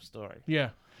 end of story. Yeah.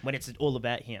 When it's all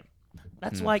about him.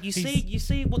 That's why you He's-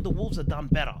 see what the Wolves have done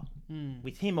better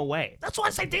with him away. That's why I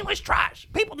say D'Lo's trash.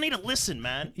 People need to listen,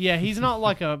 man. Yeah, he's not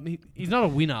like he's not a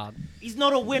winner. He's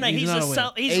not a winner. He's He's, not a a winner.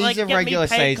 sell. He's He's like a get me regular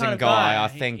paid season kind of guy. I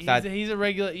guy. think he's, that he's a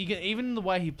regular. Even the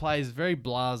way he plays, very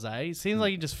blasé. It seems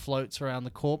like he just floats around the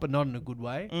court, but not in a good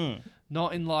way.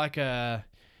 Not in like a,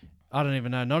 I don't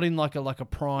even know. Not in like a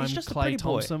prime He's just a Klay pretty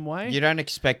boy. Thompson way. you don't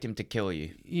expect him to kill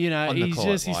you. You know, on the he's court,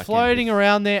 just he's like, floating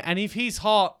around there, and if he's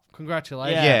hot,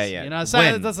 congratulations. Yeah. You know, so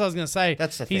When? that's what I was gonna say.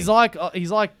 That's the he's thing. like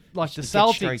the Just Celtics,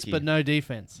 a bit streaky. but no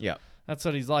defense. Yeah. That's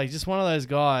what he's like. He's just one of those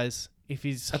guys. If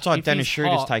he's That's why if Dennis he's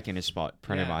Schroeder's hot- taking his spot,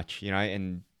 pretty Yeah. much,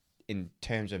 and in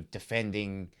terms of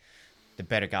defending the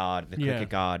better guard, the Yeah. quicker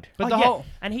guard. But Oh, the yeah, whole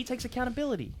and he takes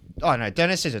accountability. Oh no,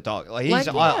 Dennis is a dog. Like, Like,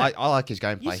 yeah. I like his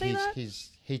gameplay. see that?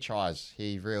 He tries.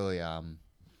 He really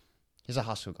he's a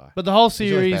hustle guy. but the whole always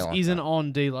series been like isn't that.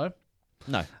 on D'Lo.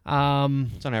 No,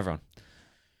 it's on everyone.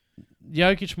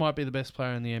 Jokic might be the best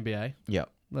player in the NBA. Yeah.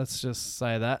 Let's just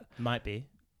say that. Might be.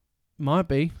 Might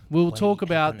be. We'll Wait, talk on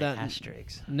about the that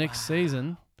asterisks. next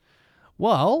season.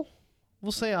 Well,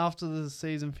 we'll see after the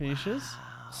season finishes.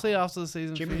 See after the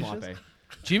season Jimmy finishes. might be.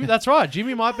 Jimmy, that's right.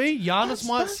 Jimmy might be. Giannis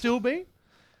might still be.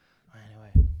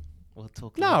 Anyway, we'll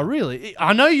talk. No, later. really.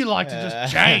 I know you like to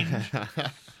just change.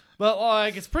 But,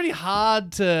 like, it's pretty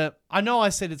hard to... I know I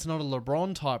said it's not a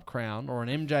LeBron-type crown or an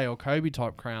MJ or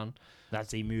Kobe-type crown,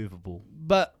 That's immovable.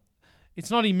 but it's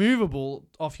not immovable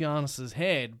off Giannis's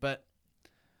head, but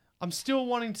I'm still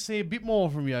wanting to see a bit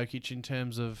more from Jokic in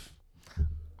terms of...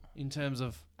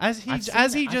 As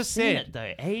he just said... it,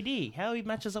 though. AD, how he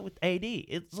matches up with AD.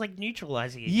 It's like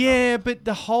neutralizing each Yeah, but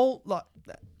the whole... like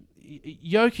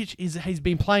Jokic he's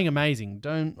been playing amazing.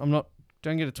 Don't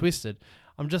get it twisted.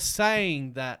 I'm just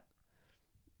saying that...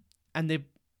 And they're,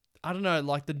 I don't know,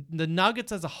 like the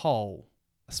Nuggets as a whole,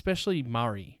 especially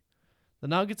Murray, the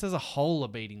Nuggets as a whole are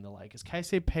beating the Lakers.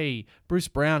 KCP, Bruce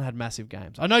Brown had massive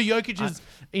games. I know Jokic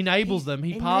enables them.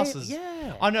 He passes.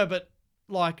 Yeah. I know, but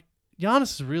like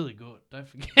Giannis is really good. Don't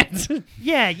forget.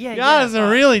 Yeah. Giannis is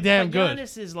really damn good.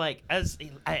 Giannis is like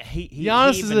he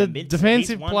Giannis he is even a admits it. defensive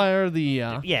He's one- player of the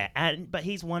year. Yeah, but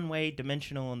he's one way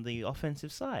dimensional on the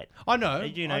offensive side. I know.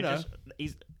 You know, I know. just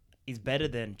he's better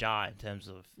than Ja in terms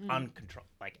of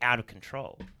out of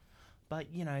control.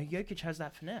 But you know, Jokic has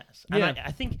that finesse, and Yeah.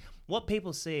 I think what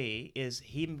people see is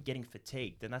him getting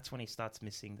fatigued, and that's when he starts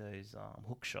missing those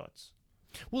hook shots.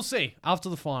 We'll see after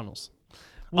the finals.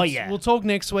 Yeah. We'll talk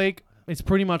next week. It's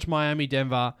pretty much Miami,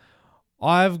 Denver.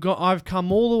 I've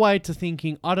come all the way to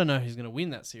thinking I don't know who's going to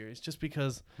win that series, just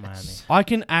because Miami. I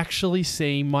can actually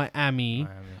see Miami.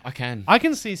 I can. I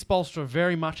can see Spoelstra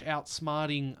very much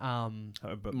outsmarting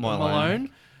Malone,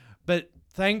 but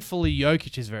thankfully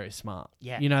Jokic is very smart.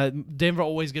 Yeah. You know, Denver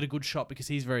always get a good shot because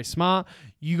he's very smart.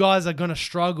 You guys are going to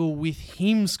struggle with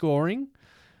him scoring.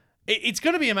 It's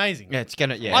going to be amazing. Yeah, it's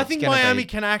gonna. Yeah, I it's think gonna Miami be-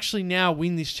 can actually now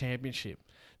win this championship.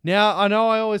 Now, I know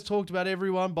I always talked about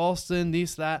everyone, Boston,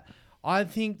 this, that. I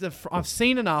think I've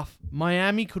seen enough.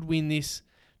 Miami could win this.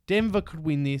 Denver could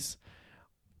win this.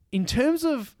 In terms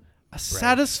of a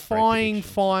satisfying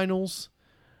predictions. finals,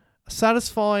 a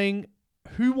satisfying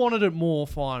who wanted it more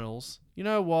finals, you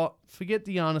know what? Forget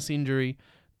the Giannis injury.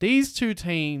 These two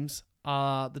teams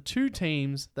are the two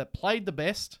teams that played the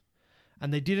best.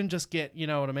 And they didn't just get, you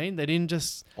know what I mean? They didn't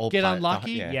just get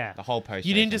unlucky. Yeah. The whole post.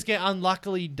 You didn't just get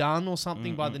unluckily done or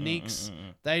something by the Knicks.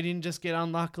 They didn't just get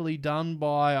unluckily done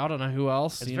by, I don't know who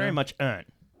else. It's you very know? much earned.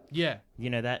 Yeah. You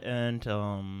know that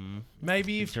earned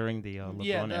Maybe if... during the LeBron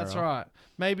Yeah, that's era. right.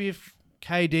 Maybe if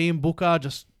KD and Booker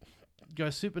just go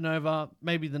supernova,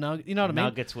 maybe the Nuggets... You know what I mean?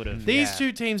 Nuggets would have. These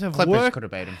two teams have Clippers worked... could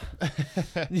have beat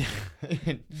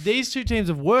him. These two teams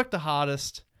have worked the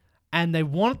hardest, and they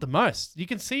want it the most. You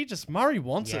can see just Murray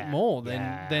wants it more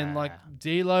than like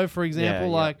D'Lo, for example.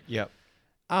 Like, you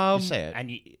say it.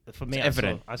 And for me, I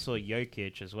saw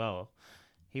Jokic as well.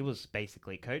 He was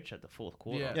basically coach at the fourth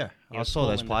quarter. Yeah. He I was saw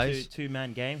those calling the plays.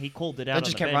 Two-man game. He called it out.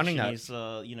 They just on the kept bench running in that.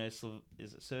 his,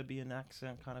 is it Serbian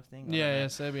accent kind of thing? I don't yeah, know.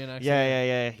 Serbian accent.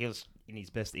 Yeah. He was in his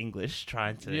best English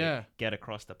trying to get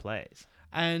across the plays.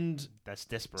 And that's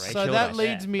desperation. so that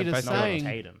leads me to not saying,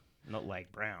 like Tatum, not like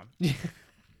Brown.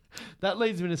 that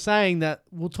leads me to saying that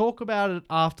we'll talk about it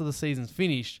after the season's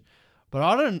finished, but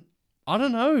I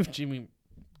don't know if Jimmy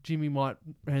might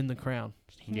earn the crown.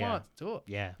 He might do it.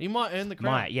 Yeah. He might earn the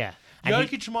crown.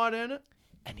 Jokic might earn it.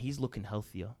 And he's looking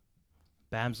healthier.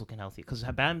 Bam's looking healthier. Because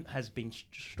Bam has been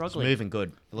struggling. It's moving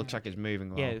good. It looks like he's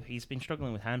moving well. Yeah, he's been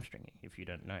struggling with hamstringing, if you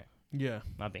don't know. Yeah.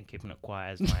 I've been keeping it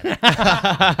quiet as mine.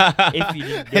 If you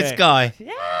didn't This guy.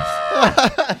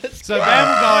 So Bam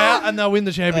will go out and they'll win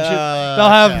the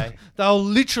championship. They'll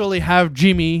literally have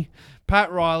Jimmy,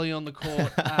 Pat Riley on the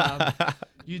court,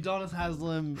 Udonis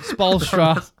Haslem,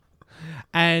 Spoelstra,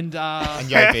 and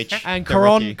Jokic, and the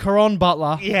rookie. Caron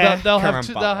Butler. Yeah. They'll Caron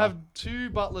have two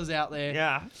Butlers out there.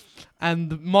 Yeah. And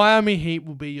the Miami Heat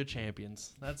will be your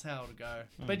champions. That's how it'll go.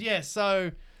 But yeah,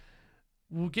 so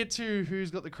we'll get to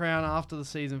who's got the crown after the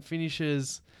season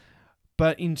finishes.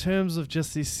 But in terms of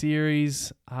just this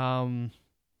series, Goodbye,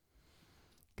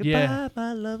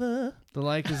 my lover. the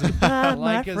Lakers,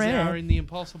 my friend. are in the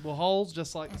impossible holes,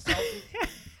 just like the Celtics.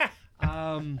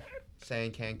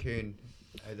 Saying Cancun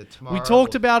either tomorrow. We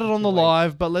talked about it on the 2 weeks.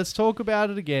 live, but let's talk about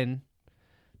it again.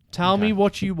 Tell me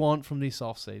what you want from this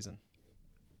offseason.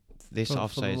 This For the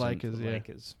offseason. Lakers, yeah.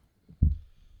 Lakers.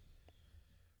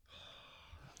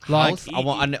 Like, I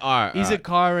want. is it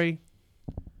Kyrie?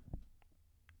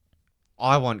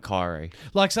 I want Kyrie.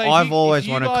 Like, so I've always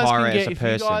wanted Kyrie as a If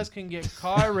person. you guys can get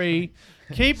Kyrie,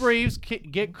 keep Reeves,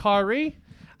 get Kyrie,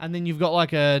 and then you've got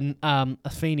like a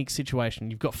Phoenix situation.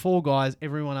 You've got 4 guys.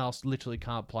 Everyone else literally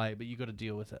can't play, but you got to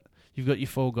deal with it. You've got your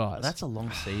 4 guys. That's a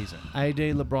long season. AD,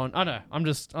 LeBron. I know. I'm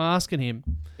asking him.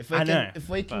 If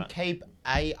we can keep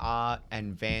AR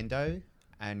and Vando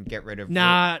and get rid of No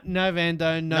Vando. No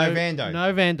Vando.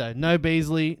 No Vando. No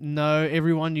Beasley. No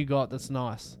everyone you got that's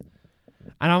nice.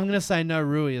 And I'm going to say no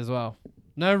Rui as well.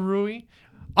 No Rui.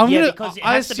 Because it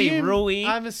has to be Rui.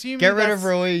 I'm assuming get rid of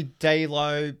Rui,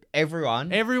 D'Lo,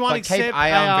 everyone. Everyone but except keep AR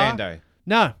and Vando.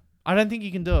 No, I don't think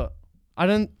you can do it.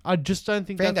 I just don't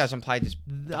think Vando hasn't played this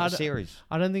series.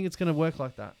 I don't think it's going to work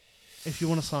like that. If you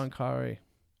want to sign Kyrie.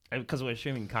 Because we're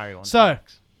assuming Kyrie wants So,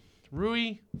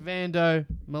 Rui, Vando,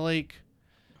 Malik,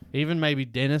 even maybe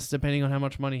Dennis, depending on how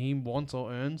much money he wants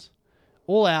or earns.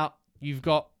 All out, you've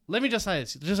got... Let me just say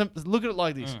this. Just look at it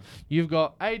like this. You've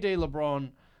got AD, LeBron,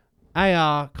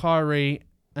 AR, Kyrie,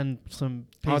 and some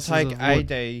pieces I'll take of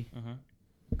wood. AD,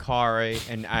 Kyrie,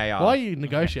 and AR. Why are you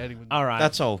negotiating with me? All right.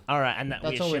 That's all. All right, and we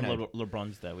That's all we assume know.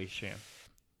 LeBron's there, we assume.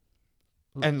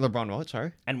 And LeBron what?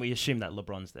 Sorry? And we assume that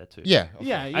LeBron's there too. Yeah.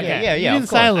 Yeah. Okay. Yeah, You of didn't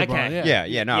say course. LeBron. Okay. Yeah.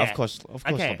 Yeah, no, Yeah. of course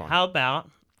Okay, LeBron. how about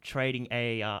trading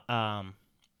AD?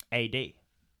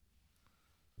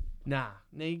 Nah,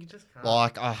 you just can't.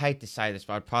 Like, I hate to say this,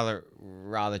 but I'd probably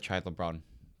rather trade LeBron.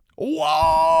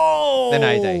 Whoa! Than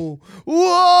AD.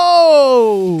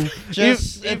 Whoa!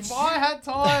 Just- if I had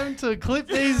time to clip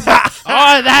these,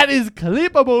 that is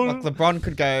clippable. Like, LeBron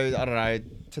could go, I don't know,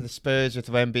 to the Spurs with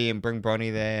Wemby and bring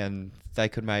Bronny there, and they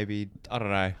could maybe, I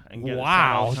don't know. And get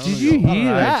Wow! someone- Did you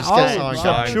hear that? just get someone my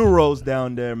going. churros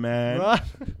down there, man. Right.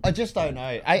 I just don't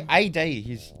know. AD,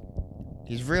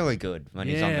 he's really good when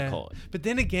he's on the court. But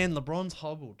then again, LeBron's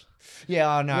hobbled. Yeah,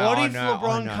 I know. What I if know, LeBron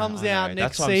I know, comes I know. out That's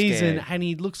next why I'm season scared. and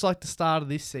he looks like the start of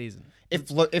this season? If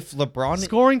LeBron...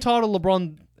 Scoring title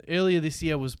LeBron earlier this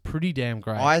year was pretty damn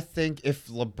great. I think if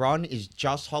LeBron is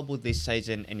just hobbled this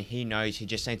season and he knows he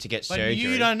just needs to get but surgery...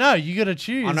 you don't know. You got to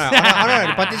choose. I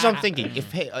know, but this is what I'm thinking.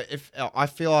 If I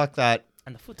feel like that...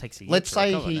 And the foot takes a year Let's to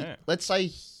say recover,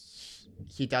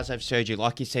 he does have surgery.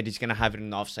 Like you said, he's going to have it in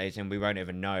the off season. We won't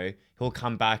ever know. He'll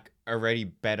come back already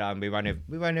better, and we won't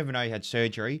ever know he had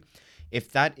surgery.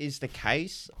 If that is the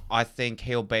case, I think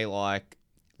he'll be like,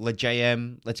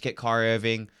 GM, let's get Kyrie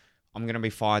Irving. I'm going to be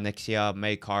fine next year.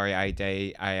 Me, Kyrie,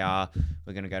 AD, AR,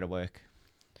 we're going to go to work.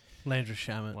 Landry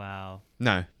Shaman. Wow.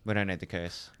 No, we don't need the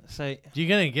curse. So You're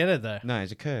going to get it, though. No,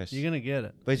 it's a curse. You're going to get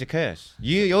it. But it's a curse.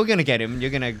 You're going to get him.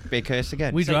 You're going to be cursed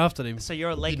again. We drafted him. So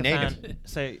you're a Laker need fan.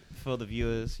 So for the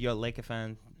viewers, you're a Laker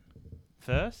fan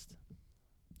first?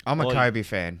 I'm a Or- Kobe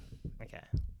fan. Okay.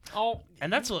 Oh,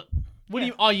 And that's what... what do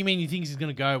you... Oh, you mean you think he's going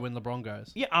to go when LeBron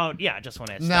goes? Yeah, I just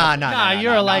want to... No,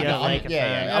 you're a Laker I'm- fan.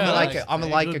 Yeah, You're a I'm a Laker Laker. I'm a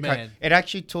fan. Laker. Good coach. man. It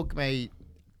actually took me,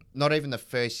 not even the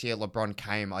first year LeBron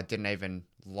came, I didn't even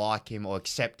like him or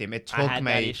accept him. It I took had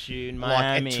me that issue in like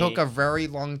Miami. it took a very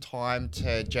long time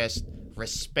to just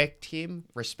respect him.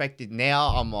 Respected now,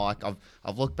 I'm like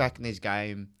I've looked back in this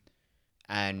game,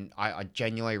 and I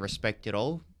genuinely respect it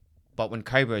all. But when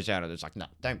Kobe was out, it was like, no,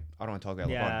 I don't want to talk about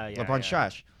LeBron. LeBron's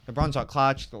trash. LeBron's not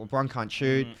clutch. LeBron can't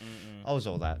shoot. I was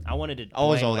all that. I wanted to. I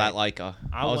was all that Laker.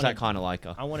 I was that kind of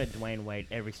Laker. I wanted Dwayne Wade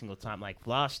every single time. Like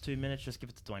last 2 minutes, just give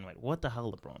it to Dwayne Wade. What the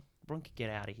hell, LeBron? LeBron could get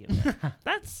out of here. Man.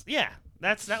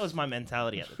 That was my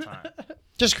mentality at the time.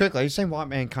 Just quickly, you seen White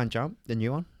Man Can't Jump, the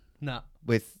new one? No.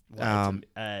 With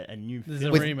a new. There's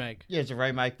a film. remake. Yeah, it's a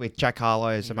remake with Jack Harlow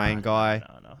as the main guy.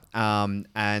 No.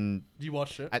 And You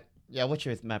watched it? I watched it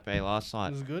with Matt B last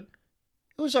night. Was it good?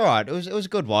 It was alright. It was a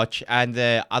good watch. And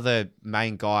the other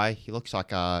main guy, he looks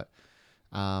like a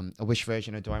Wish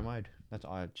version of Dwayne Wade. That's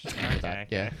I just remember that.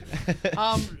 Okay.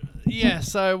 Yeah. Yeah,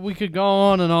 so we could go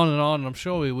on and on and on, and I'm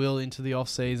sure we will into the off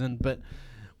season, but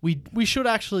we should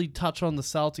actually touch on the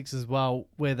Celtics as well,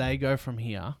 where they go from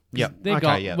here. Yep. They're Okay,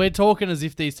 gone. yeah. We're talking as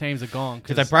if these teams are gone.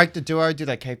 Did they break the duo? Did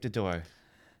they keep the duo?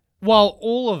 Well,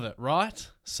 all of it, right?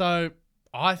 So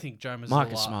I think Joe Mazzulla.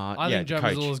 Marcus Smart, I think Joe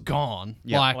coach. Mazzulla's gone.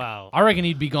 Yeah. Like, Wow. I reckon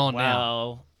he'd be gone now.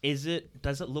 Well, does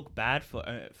it look bad for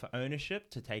ownership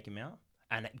to take him out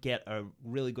and get a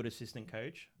really good assistant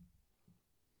coach?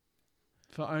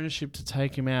 For ownership to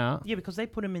take him out, Yeah, because they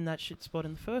put him in that shit spot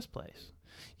in the first place.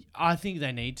 I think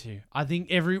they need to. I think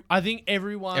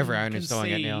everyone Every owner's can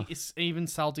doing it see, now. even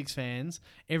Celtics fans,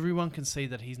 everyone can see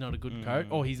that he's not a good coach,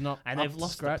 or he's not. And up they've to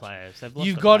lost scratch. the players. They've lost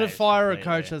You've the got to players fire a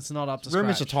completely. coach that's not up to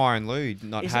Rumors of scratch. Tyronn Lue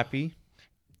not Is it- happy.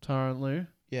 Tyronn Lue.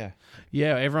 Yeah.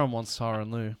 Yeah, everyone wants Tyronn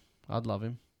Lue. I'd love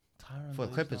him. Tyronn For the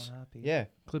Lue's Clippers. not happy. Yeah.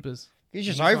 Clippers. He's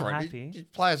just He's not over it. happy. His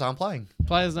players aren't playing.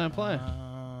 Players don't play.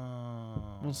 Oh.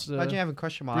 Wants to Imagine having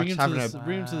question bring marks, him to having the, to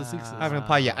bring him to the Sixers. having to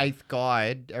play your eighth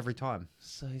guide every time.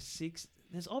 So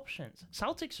there's options.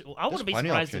 Celtics. I wouldn't be plenty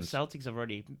of surprised if options. Celtics have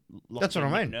already locked That's what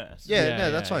in I Nick mean. Nurse. Yeah, Yeah,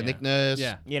 no, that's yeah, fine. yeah. Nick Nurse.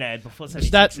 Yeah. You know, before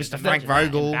That's- Mr. Frank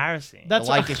Vogel. Embarrassing. That's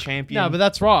the Lakers champion. No, but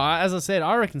that's right. As I said,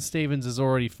 I reckon Stevens has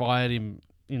already fired him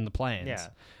in the plans. Yeah.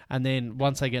 And then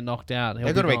once they get knocked out, he'll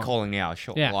They've got to be gone. calling now,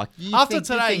 sure. Yeah. Like, you After think,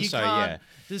 today, think you so, can't. yeah.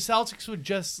 The Celtics were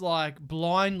just like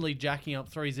blindly jacking up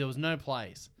threes. There was no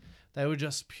plays. They were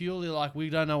just purely like, we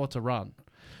don't know what to run.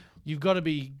 You've got to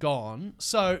be gone.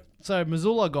 So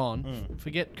Mazzulla gone.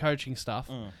 Forget coaching stuff.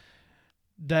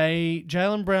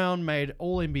 Jalen Brown made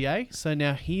All NBA, so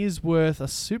now he is worth a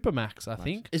supermax. I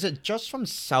think Is it just from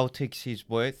Celtics he's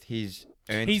worth his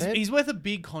earned it? he's worth a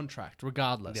big contract,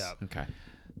 regardless. Yeah. Okay.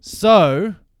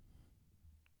 So,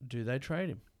 do they trade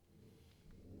him?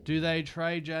 Do they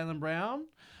trade Jalen Brown,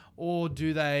 or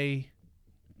do they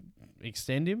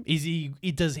extend him?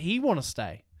 Does he want to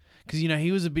stay? Because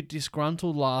he was a bit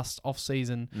disgruntled last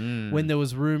offseason when there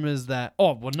was rumors that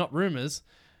not rumors.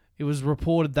 It was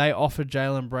reported they offered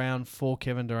Jalen Brown for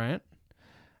Kevin Durant,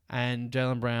 and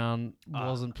Jalen Brown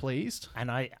wasn't pleased. And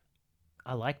I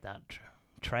like that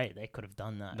trade. They could have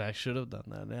done that. They should have done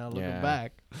that. Now looking Yeah.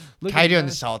 back, KD and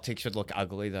the Celtics would look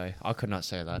ugly, though. I could not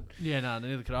say that. Yeah, no,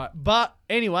 neither could I. But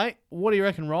anyway, what do you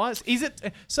reckon, Rice? Is it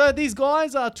so? These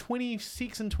guys are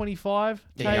 26 and 25.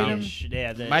 They're Tatum.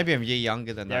 Yeah, Maybe I'm a year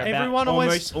younger than they're that. about Everyone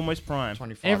always- almost prime.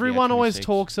 25, yeah, Everyone always 26.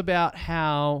 talks about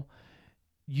how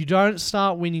you don't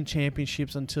start winning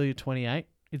championships until you're 28.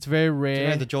 It's very Do rare. you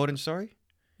know the Jordan story?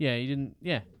 Yeah, he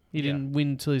didn't win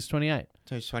until he's 28.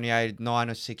 So he's 28, 9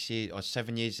 or 6 years or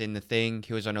 7 years in the thing.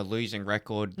 He was on a losing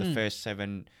record the first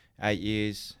 7, 8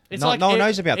 years. It's no like one it-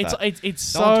 knows about it's, that.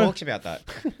 It's No so. one talks about that.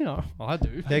 No, I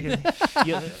do.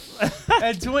 Yeah.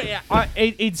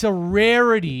 It's a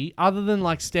rarity, other than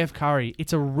like Steph Curry.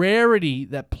 It's a rarity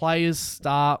that players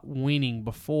start winning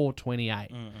before 28,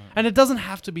 and it doesn't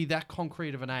have to be that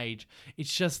concrete of an age.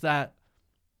 It's just that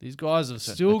these guys have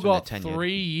still that's when got they're tenured.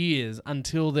 3 years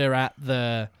until they're at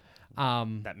the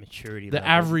that maturity. the level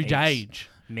average meets- age.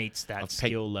 meets that Of peak-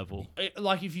 skill level.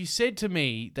 Like if you said to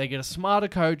me they get a smarter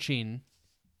coach in,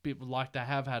 people like they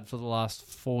have had for the last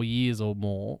 4 years or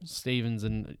more, Stevens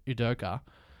and Udoka,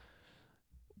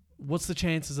 what's the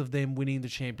chances of them winning the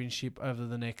championship over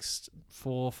the next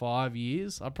 4 or 5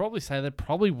 years? I'd probably say they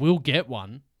probably will get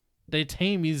one. Their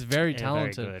team is very Yeah,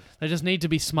 talented. very good. They just need to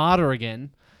be smarter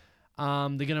again. They're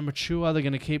going to mature. They're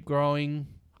going to keep growing.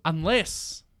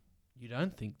 Unless you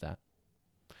don't think that.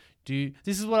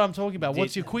 This is what I'm talking about.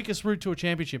 What's your quickest route to a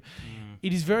championship?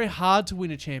 It is very hard to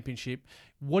win a championship.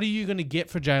 What are you going to get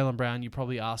for Jalen Brown? You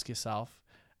probably ask yourself.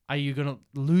 Are you going to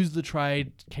lose the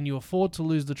trade? Can you afford to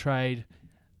lose the trade?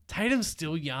 Tatum's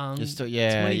still young. Just to,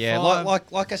 yeah.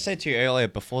 25. Like I said to you earlier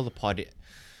before the pod,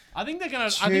 I think they're going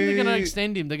to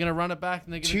extend him. They're going to run it back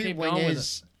and they're going to two keep going with it.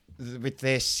 wingers with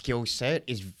their skill set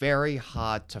is very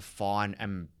hard to find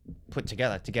and put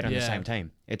together to get on the same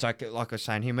team. It's like I was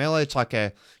saying, Humila, it's like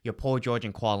your Paul George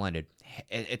and Kawhi Leonard.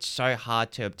 It's so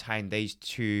hard to obtain these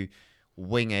two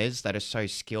wingers that are so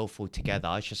skillful together.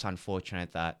 It's just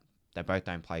unfortunate that they both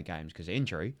don't play games because of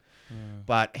injury.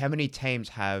 But how many teams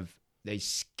have these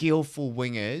skillful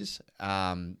wingers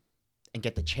and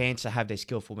get the chance to have their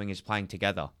skillful wingers playing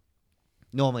together?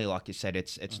 Normally, like you said,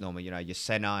 it's normally, your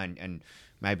center and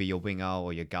maybe your winger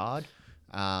or your guard.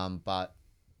 But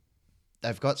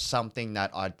they've got something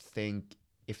that I think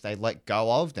if they let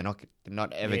go of, they're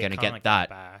not ever going to get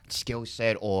that skill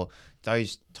set or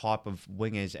those type of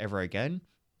wingers ever again.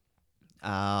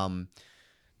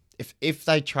 If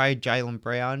they trade Jaylen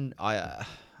Brown, I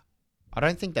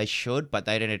don't think they should, but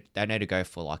they need to go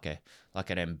for like an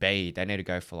Embiid. They need to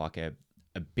go for like a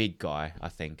big guy, I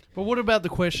think. But what about the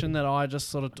question that I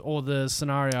just or the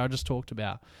scenario I just talked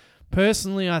about?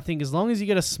 Personally, I think as long as you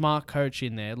get a smart coach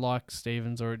in there, like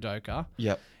Stevens or Udoka,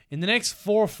 in the next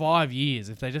 4 or 5 years,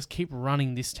 if they just keep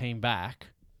running this team back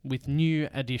with new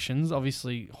additions,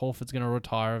 obviously Horford's going to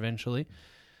retire eventually,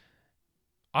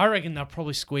 I reckon they'll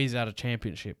probably squeeze out a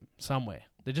championship somewhere.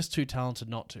 They're just too talented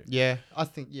not to. Yeah, I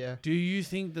think, yeah. Do you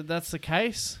think that that's the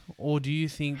case? Or do you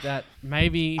think that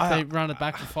maybe if they run it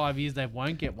back for 5 years, they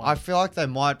won't get one? I feel like they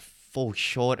might fall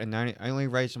short, and the only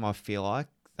reason I feel like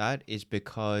that is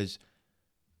because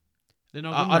they're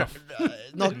not good enough.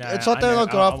 It's not they're not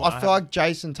good enough. I feel like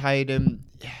Jason Tatum,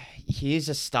 he is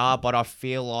a star, but I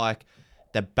feel like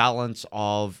the balance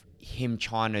of him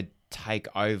trying to take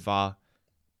over,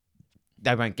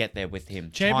 they won't get there with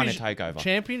him trying to take over.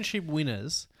 Championship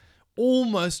winners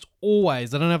almost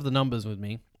always, I don't have the numbers with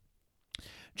me,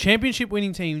 championship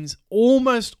winning teams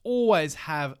almost always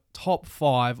have top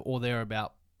 5 or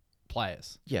thereabout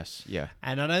players. Yes, yeah.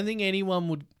 And I don't think anyone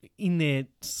would, in their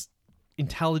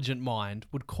intelligent mind,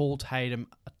 would call Tatum,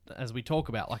 as we talk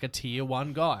about, like a tier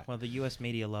 1 guy. Well, the US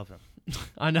media love him.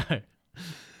 I know.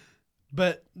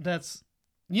 But that's...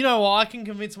 I can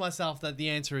convince myself that the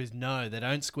answer is no. They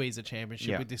don't squeeze a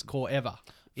championship with this core ever,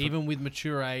 even with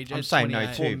mature age. I'm saying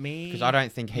no too, because I don't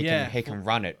think he can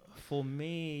run it. For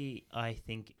me, I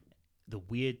think the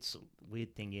weird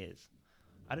thing is,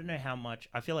 I don't know how much.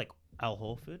 I feel like Al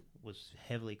Horford was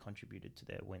heavily contributed to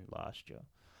their win last year,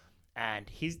 and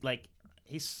his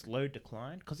slow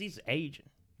decline, because he's aging.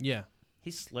 Yeah,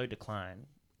 his slow decline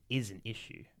is an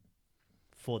issue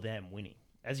for them winning.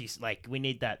 As you we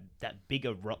need that big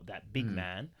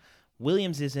man.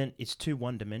 Williams isn't. It's too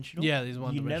one dimensional. Yeah, he's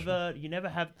one dimensional. You never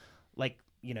have the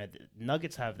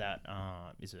Nuggets have that.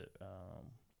 Is it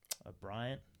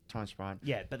Bryant? Thomas Bryant.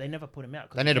 Yeah, but they never put him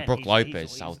out. They need a Brook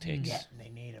Lopez. Celtics. Yeah,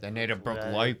 they need a Brook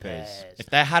Lopez. If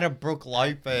they had a Brook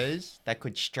Lopez that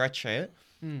could stretch it,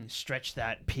 stretch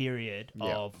that period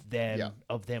of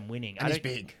them winning. And he's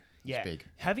big. Yeah, he's big.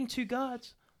 Having 2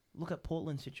 guards. Look at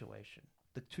Portland's situation.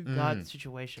 The 2 guard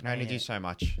situation. Can only do so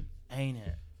much. Ain't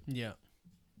it? Yeah.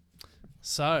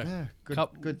 So,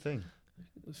 good thing.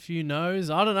 A few no's.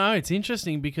 I don't know. It's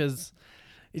interesting because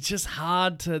it's just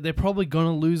hard to... They're probably going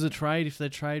to lose a trade if they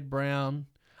trade Brown.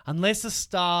 Unless a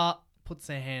star puts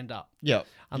their hand up. Yeah.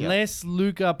 Unless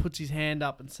Luka puts his hand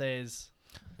up and says,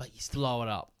 but you blow it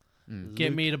up.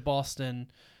 Get me to Boston.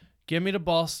 Get me to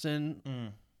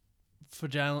Boston for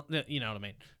Jaylen... You know what I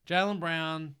mean. Jaylen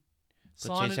Brown...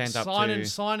 Sign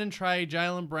and trade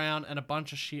Jaylen Brown and a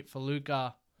bunch of shit for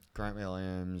Luka. Grant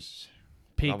Williams.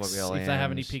 Picks, if they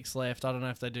have any picks left. I don't know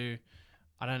if they do.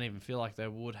 I don't even feel like they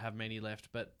would have many left.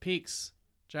 But picks,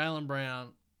 Jaylen Brown.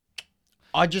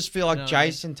 I just feel like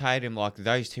Jason Tatum, like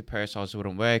those 2 profiles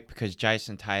wouldn't work because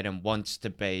Jason Tatum wants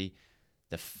to be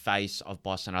the face of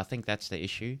Boston. I think that's the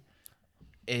issue.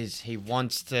 Is he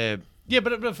wants to... Yeah,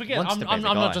 but forget. I'm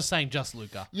not just saying just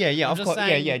Luka. Yeah, of course.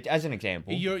 Yeah. As an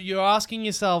example, you're asking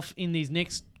yourself in these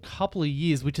next couple of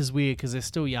years, which is weird because they're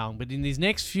still young. But in these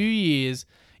next few years,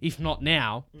 if not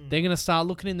now, they're going to start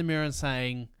looking in the mirror and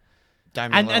saying,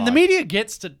 and the media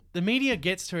gets to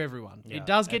everyone. Yeah, it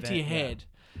does get to your head.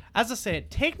 As I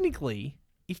said, technically,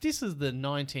 if this is the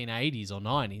 1980s or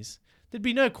 90s, there'd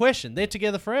be no question they're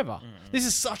together forever. This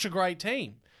is such a great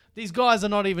team. These guys are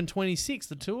not even 26,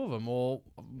 the 2 of them. Or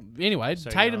anyway, so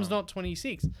Tatum's not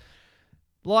 26.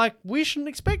 Like, we shouldn't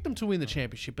expect them to win the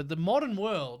championship. But the modern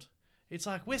world, it's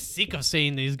like we're sick of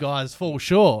seeing these guys fall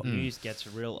short. News gets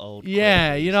real old.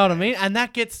 Yeah, you know what I mean? And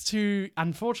that gets to,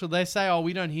 unfortunately, they say,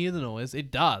 we don't hear the noise.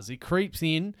 It does. It creeps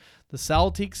in. The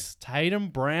Celtics, Tatum,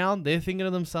 Brown, they're thinking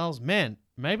to themselves, man,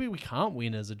 maybe we can't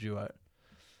win as a duo.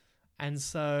 And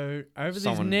so over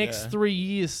these next 3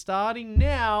 years, starting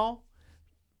now...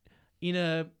 In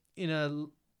a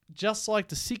just like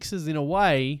the Sixers in a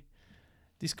way,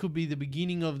 this could be the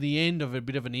beginning of the end of a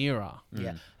bit of an era.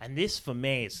 Yeah, and this for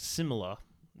me is similar.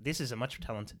 This is a much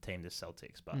talented team, the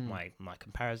Celtics, but my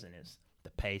comparison is the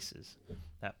Pacers.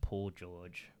 That Paul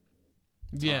George.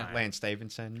 Yeah. Lance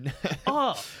Stevenson.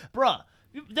 Oh, bruh.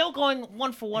 They were going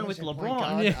 1-for-1 with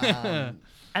LeBron. Yeah.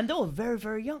 And they were very,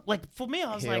 very young. Like, for me,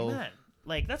 I was Hill. like, man.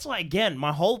 Like, that's why, again,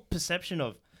 my whole perception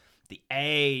of the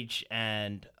age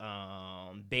and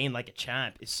being like a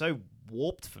champ is so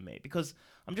warped for me because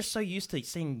I'm just so used to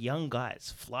seeing young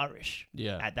guys flourish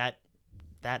at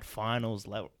that finals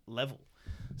level.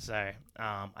 So,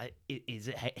 is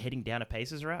it heading down a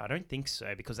Pacers route? I don't think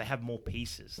so because they have more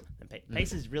pieces.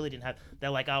 Pacers really didn't have. They're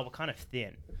like, oh, we're kind of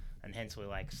thin, and hence we're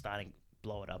like starting to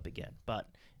blow it up again. But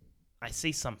I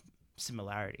see some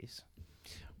similarities.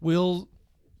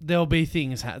 There'll be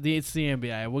things. It's the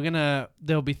NBA.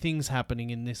 There'll be things happening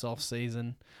in this off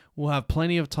season. We'll have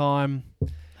plenty of time.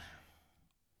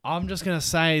 I'm just gonna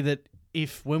say that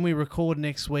when we record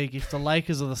next week, if the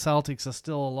Lakers or the Celtics are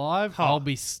still alive, I'll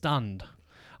be stunned.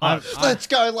 Let's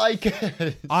go,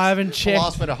 Lakers. I haven't checked.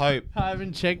 Last bit of hope. I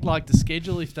haven't checked like the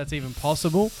schedule if that's even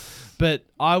possible, but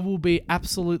I will be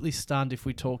absolutely stunned if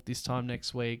we talk this time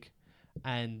next week,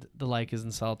 and the Lakers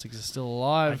and Celtics are still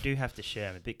alive. I do have to share.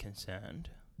 I'm a bit concerned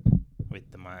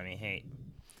with the Miami Heat.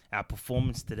 Our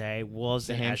performance today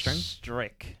wasn't as hamstring?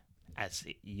 strict as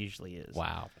it usually is.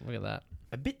 Wow, look at that.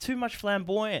 A bit too much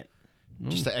flamboyant.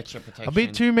 Just the extra protection. A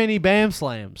bit too many Bam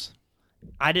slams.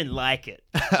 I didn't like it.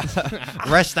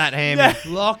 Rest that hammy.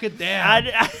 Lock it down.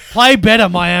 I, Play better,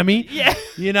 Miami. yeah.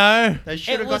 You know, They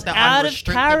should have was got the out of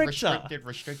unrestricted, character.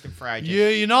 restricted free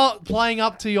agent. you're not playing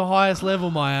up to your highest level,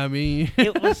 Miami.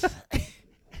 It was.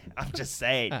 I'm just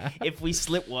saying, if we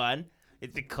slip one,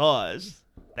 it's because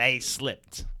they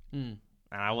slipped, and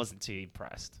I wasn't too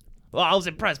impressed. Well, I was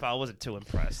impressed, but I wasn't too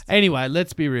impressed. Anyway,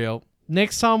 let's be real.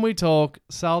 Next time we talk,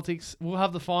 Celtics, we'll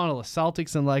have the finalists.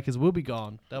 Celtics and Lakers will be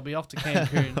gone. They'll be off to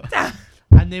Cancun.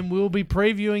 And then we'll be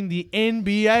previewing the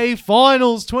NBA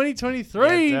Finals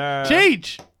 2023. Yes, sir.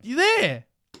 Cheech, you there?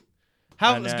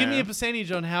 I know. Give me a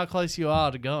percentage on how close you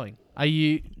are to going. Are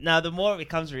you? Now, the more it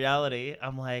becomes reality,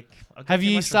 I'm like, I've got Have too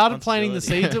you much started planting the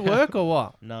responsibility. seeds at work or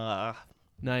what? Nah,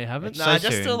 No, you haven't. nah, So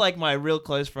just soon. to like my real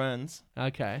close friends.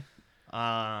 Okay.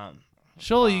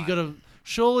 Surely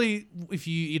Surely, if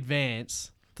you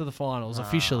advance to the finals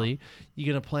officially, you're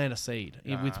gonna plant a seed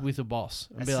with a boss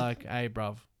and be like, "Hey,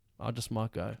 bruv, I just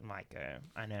might go." might go.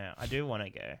 I know. I do want to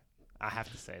go. I have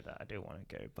to say that I do want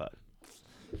to go, but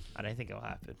I don't think it'll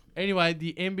happen. Anyway,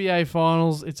 the NBA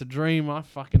Finals, it's a dream I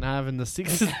fucking have, and the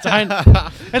Sixers don't.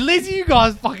 At least you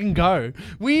guys fucking go.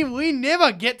 We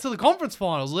never get to the conference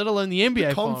finals, let alone the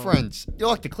NBA Finals. Conference. You're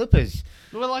like the Clippers.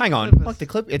 We're like Hang the on. Clippers. Like the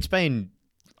Clippers. It's been...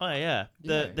 Oh yeah,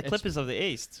 the Clippers of the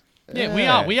East. Yeah, we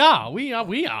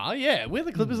are. Yeah, we're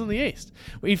the Clippers in the East.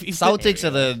 If Celtics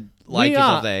are the Lakers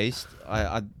are. of the East.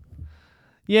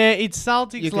 Yeah, it's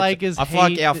Celtics, You could- Lakers. I feel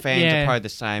like Heat, our fans yeah. are probably the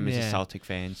same as Yeah. the Celtic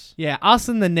fans. Yeah, us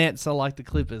and the Nets are like the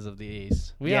Clippers of the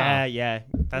East. We are. Yeah,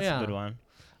 that's Yeah. a good one.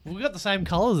 We've got the same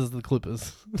colours as the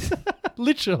Clippers.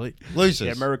 Literally. Losers.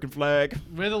 The American flag.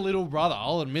 We're the little brother.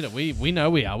 I'll admit it. We know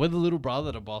we are. We're the little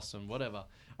brother to Boston. Whatever.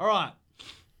 All right.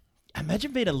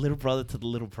 Imagine being a little brother to the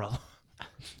little brother.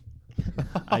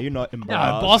 Are you not No,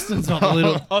 embarrassed? Boston's not the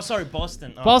little. Oh, sorry,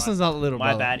 Boston. Oh, Boston's not the little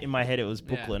my brother. bad. In my head, it was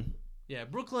Brooklyn. Yeah,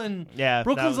 Brooklyn. Yeah,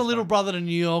 Brooklyn's that a was little fun. brother to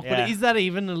New York, Yeah. but is that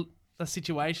even a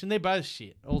situation? They're both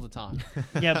shit all the time.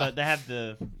 Yeah, but they have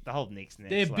the whole Knicks.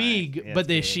 They're like, big, yeah, but it's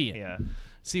they're big. shit. Yeah.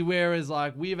 See, whereas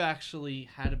like we've actually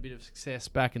had a bit of success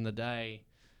back in the day.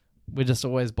 We're just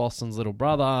always Boston's little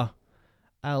brother.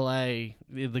 LA,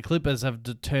 the Clippers have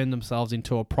turned themselves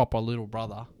into a proper little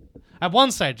brother. At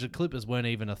one stage, the Clippers weren't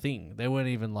even a thing. They weren't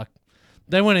even a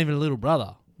little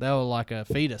brother. They were like a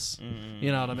fetus.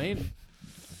 You know what I mean?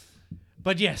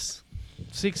 But yes,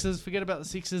 Sixers, forget about the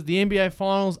Sixers. The NBA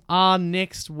Finals are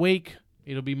next week.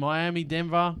 It'll be Miami,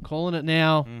 Denver, calling it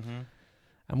now.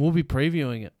 And we'll be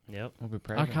previewing it. Yep. We'll be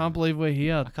proud I of can't believe we're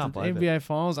here. I can't The believe it. NBA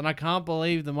Finals, and I can't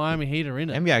believe the Miami Heat are in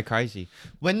it. NBA crazy.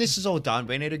 When this is all done,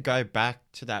 we need to go back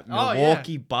to that Oh,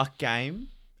 Milwaukee Buck game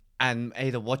and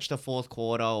either watch the fourth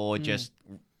quarter or just...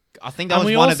 I think that And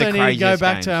was we one also of the need to craziest go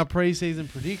back games. to our preseason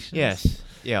predictions. Yes.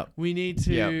 Yeah. We need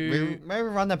to... Yeah. Maybe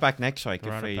run that back next week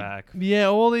Run if it we... back. Yeah,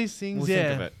 all these things, We'll yeah.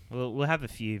 think of it. We'll have a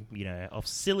few, of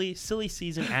silly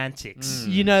season antics.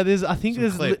 You know, I think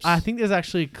Some clips. there's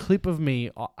actually a clip of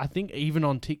me, I think even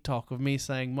on TikTok, of me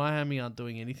saying Miami aren't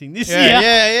doing anything this Yeah,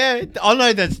 year. yeah. I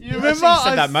know that. You remember You said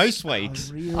I that s- most weeks.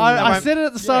 Really? I won't- said it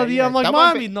at the start of the year. yeah. I'm like, That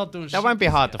won't be- Miami's not doing shit. That won't be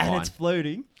hard to And find. it's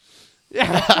floating.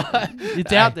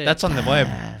 It's out there. That's on the web.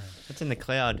 That's in the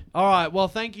cloud. All right. Well,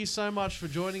 thank you so much for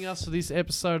joining us for this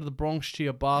episode of the Bronx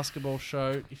Cheer Basketball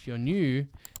Show. If you're new,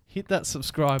 hit that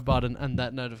subscribe button and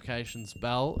that notifications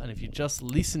bell. And if you're just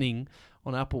listening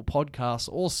on Apple Podcasts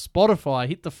or Spotify,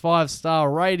 hit the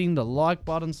 5-star rating, the like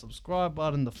button, subscribe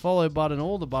button, the follow button,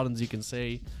 all the buttons you can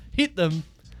see. Hit them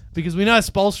because we know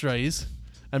Spolstra is.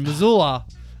 And Missoula,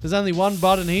 there's only one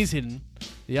button he's hidden.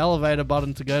 The elevator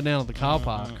button to go down to the car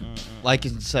park.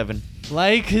 Lakers in 7.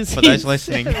 Lakers For those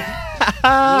listening.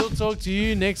 We'll talk to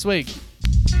you next week.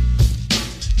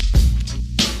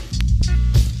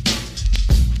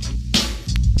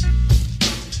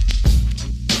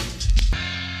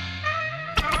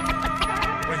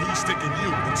 But he's sticking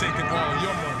you and taking all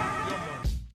your money.